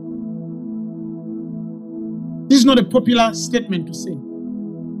 This is not a popular statement to say.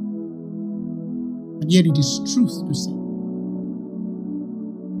 And yet it is truth to say.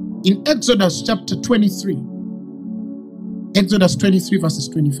 In Exodus chapter 23, Exodus 23 verses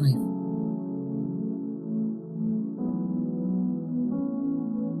 25.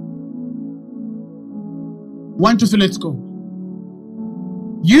 One, two, three, let's go.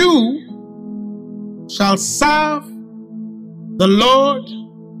 You shall serve the Lord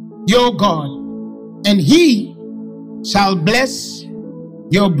your God, and he shall bless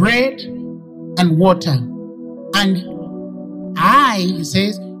your bread and water. And I, he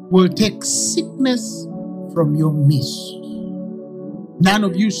says, will take sickness from your midst. None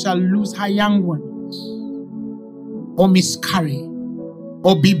of you shall lose her young ones, or miscarry,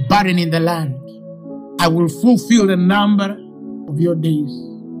 or be barren in the land. I will fulfill the number of your days.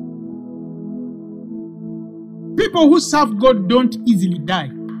 People who serve God don't easily die.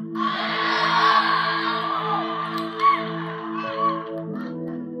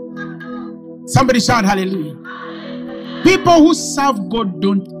 Somebody shout hallelujah. People who serve God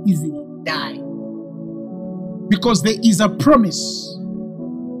don't easily die. Because there is a promise.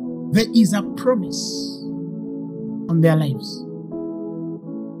 There is a promise on their lives.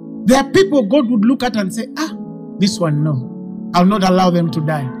 There are people God would look at and say, this one, no. I'll not allow them to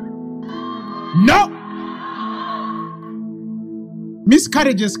die. No.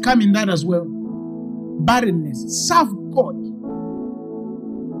 Miscarriages come in that as well. Barrenness. Serve God.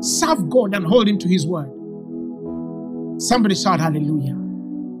 Serve God and hold him to his word. Somebody shout hallelujah.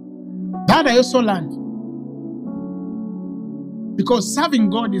 That I also learned. Because serving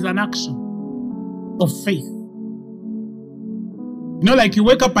God is an action of faith. You know, like you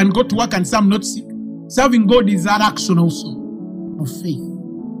wake up and go to work and say, I'm not sick. Serving God is that action also of faith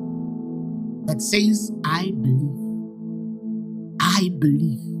that says, I believe. I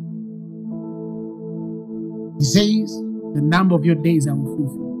believe. He says, the number of your days I will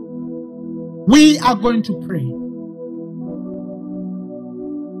fulfill. We are going to pray.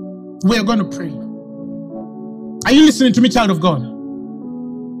 We are going to pray. Are you listening to me, child of God?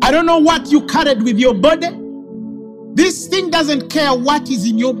 I don't know what you carried with your body. This thing doesn't care what is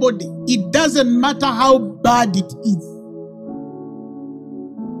in your body. It doesn't matter how bad it is.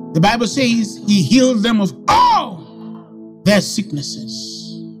 The Bible says he healed them of all their sicknesses.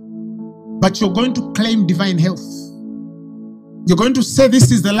 But you're going to claim divine health. You're going to say,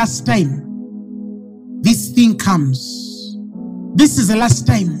 this is the last time this thing comes. This is the last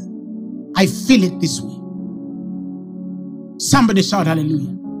time I feel it this way. Somebody shout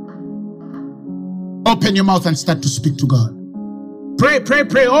hallelujah. Open your mouth and start to speak to God. Pray, pray,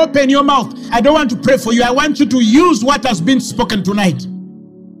 pray. Open your mouth. I don't want to pray for you. I want you to use what has been spoken tonight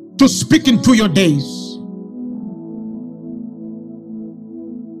to speak into your days.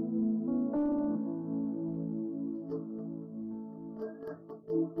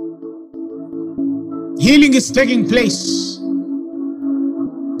 Healing is taking place.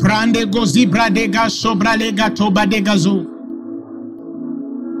 Prande gozi bradega sobralega tobadega zo.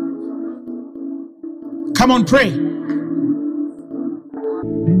 Come on, pray.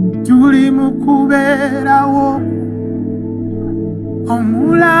 Tuli mukuberawo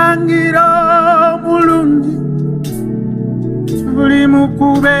omulangiro mulungi. Tuli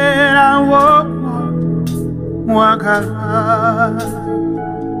mukuberawo mwagalwa.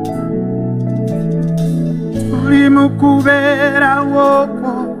 Tuli mukuberawo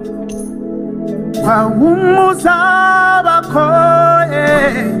wawumuza bakoye.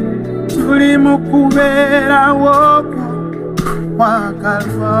 Tuli mukuberawo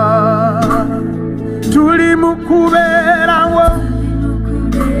mwagalwa. Tuli mukuberawo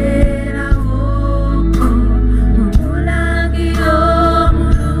omulangiro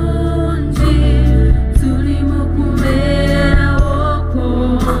mulungi. Tuli mukuberawo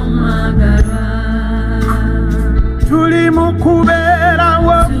mwagalwa. Tuli mukuberawo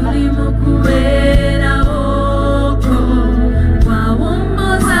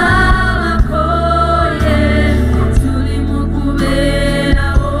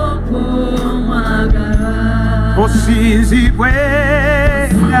Osinzibwera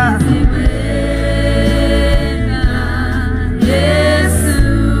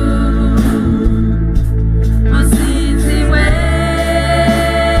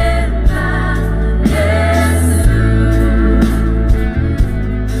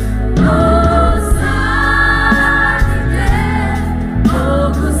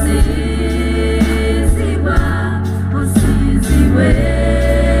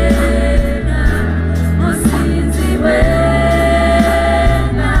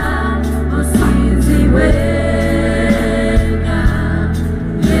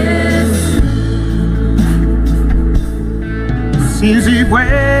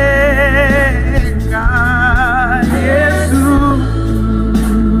Yesu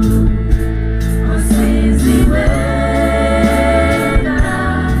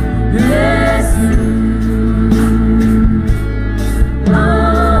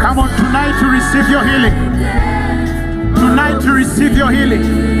Come on, tonight to receive your healing. Tonight to receive your healing.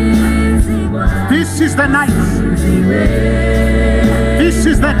 This is the night. This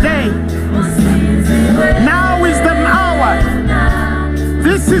is the day. Now is the hour.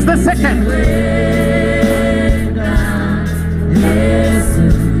 This is the second.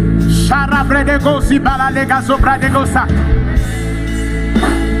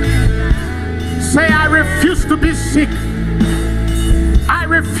 Say, I refuse to be sick. I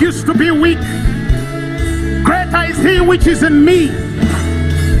refuse to be weak. Greater is he which is in me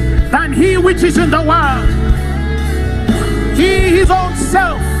than he which is in the world. He his own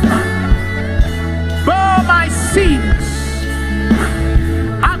self bore my sins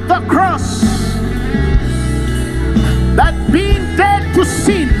at the cross, that being dead to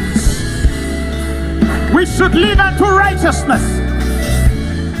sins, we should live unto righteousness,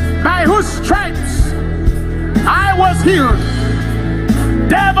 by whose stripes I was healed.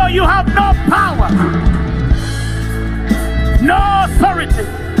 Devil, you have no power, no authority,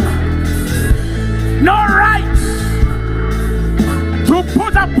 no right to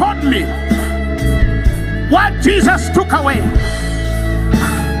put upon me what Jesus took away.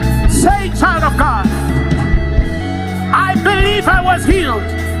 Say, child of God, I believe I was healed.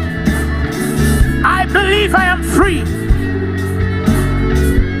 I believe I am free.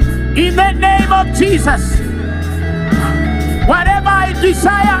 In the name of Jesus, whatever I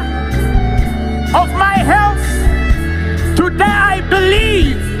desire of my health, today I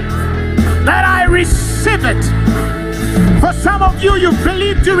believe that I receive it. For some of you, you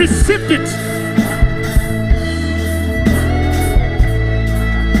believed you received it.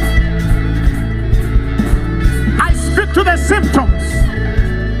 I speak to the symptoms,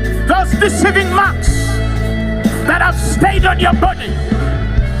 those deceiving marks that have stayed on your body.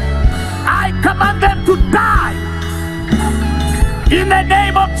 I command them to die in the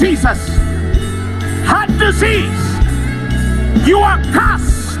name of Jesus. Heart disease, you are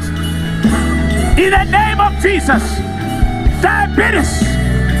cast in the name of Jesus. Diabetes,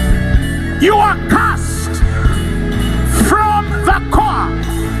 you are cast from the core.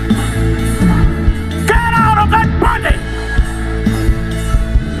 Get out of that body.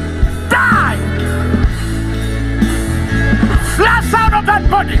 Die. Flash out of that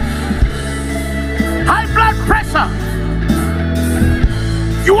body. High blood pressure,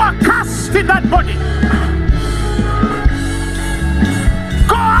 you are cast in that body.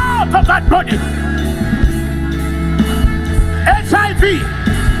 Go out of that body. HIV,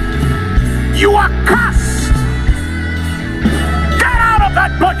 you are cast. Get out of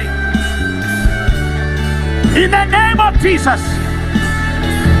that body. In the name of Jesus.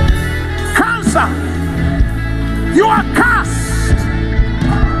 Cancer, you are cast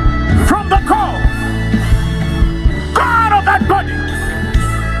from the core. Go out of that body.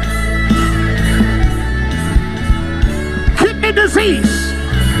 Kidney disease,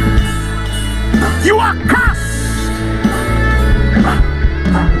 you are cast.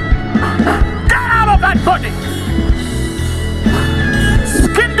 Get out of that body.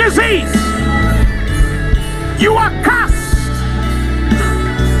 Skin disease, you are cast.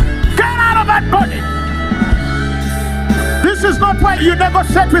 Get out of that body. This is not why you never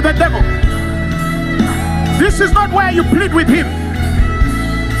sat with the devil. This is not where you plead with him.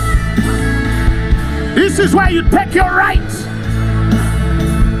 This is where you take your rights.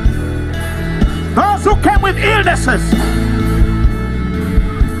 Those who came with illnesses,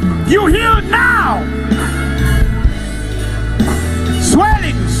 you heal now.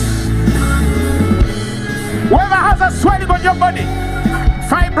 Swellings, whoever has a swelling on your body,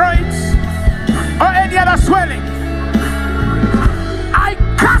 fibroids or any other swelling, I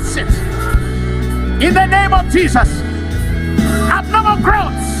curse it in the name of Jesus. Abnormal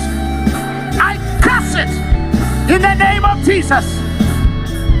growths, I curse it in the name of Jesus.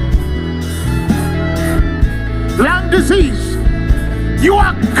 Lung disease, you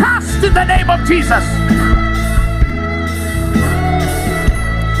are cast in the name of Jesus.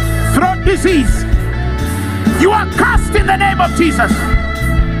 Throat disease, you are cast in the name of Jesus.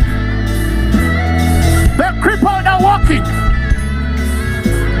 The crippled are walking.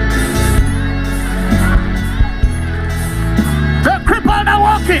 The crippled are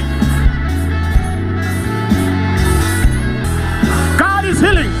walking. God is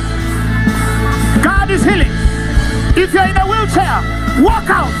healing. God is healing. If you're in a wheelchair, walk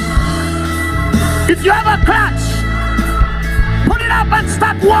out. If you have a clutch, put it up and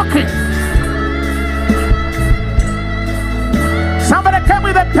start walking. Somebody came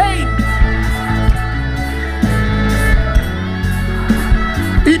with a pain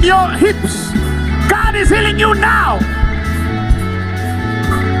in your hips. God is healing you now.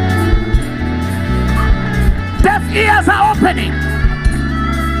 Deaf ears are opening.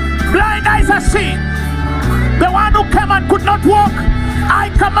 Blind eyes are seeing. The one who came and could not walk,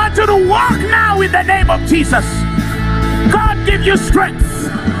 I command you to walk now in the name of Jesus. God gives you strength.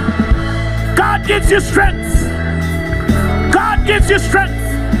 God gives you strength. God gives you strength.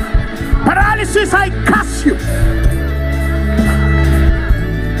 Paralysis, I curse you.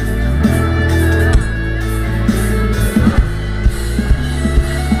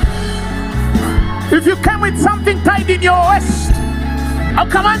 If you came with something tied in your waist, I'll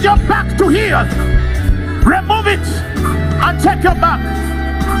command your back to heal. Remove it and check your back.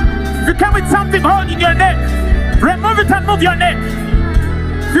 If you came with something holding your neck, remove it and move your neck.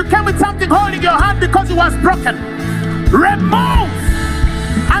 If you came with something holding your hand because it was broken, remove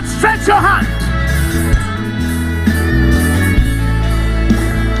and stretch your hand.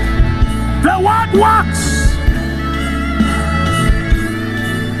 The word works.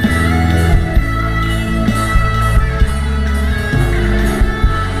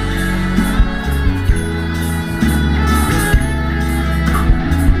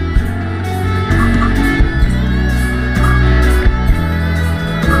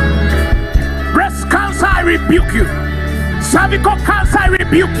 I rebuke you. Cervical cancer, I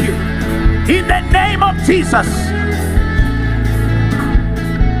rebuke you. In the name of Jesus.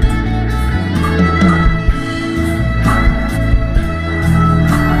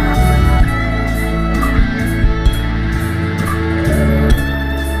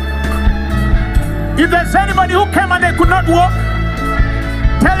 If there's anybody who came and they could not walk,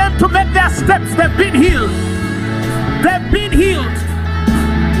 tell them to make their steps. They've been healed. They've been healed.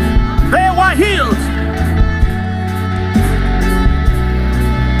 They were healed.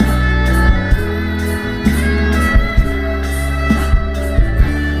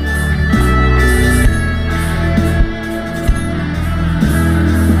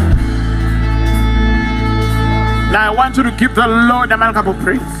 Now I want you to give the Lord a remarkable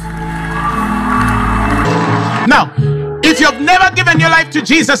praise. Now, if you've never given your life to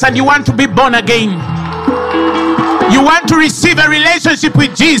Jesus and you want to be born again, you want to receive a relationship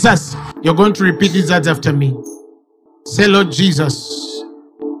with Jesus, you're going to repeat these words after me. Say, Lord Jesus,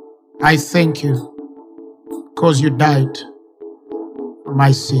 I thank you because you died for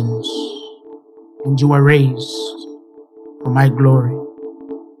my sins and you were raised for my glory.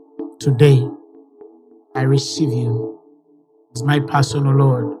 Today, I receive you as my personal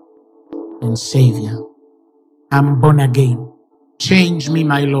Lord and Savior. I'm born again. Change me,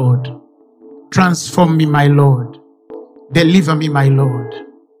 my Lord. Transform me, my Lord. Deliver me, my Lord.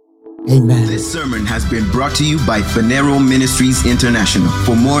 Amen. This sermon has been brought to you by Phaneroo Ministries International.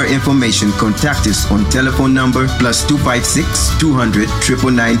 For more information, contact us on telephone number +256 200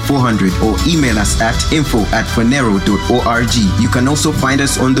 999 400 or email us at info@phaneroo.org. You can also find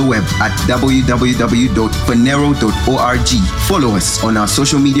us on the web at www.phaneroo.org. Follow us on our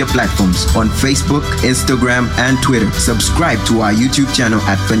social media platforms on Facebook, Instagram, and Twitter. Subscribe to our YouTube channel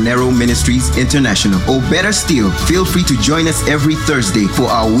at Phaneroo Ministries International. Or better still, feel free to join us every Thursday for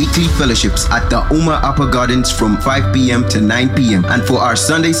our weekly fellowships at the Uma Upper Gardens from 5 p.m. to 9 p.m. and for our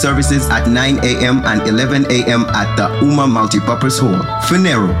Sunday services at 9 a.m. and 11 a.m. at the Uma Multipurpose Hall.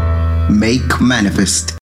 Phaneroo, make manifest.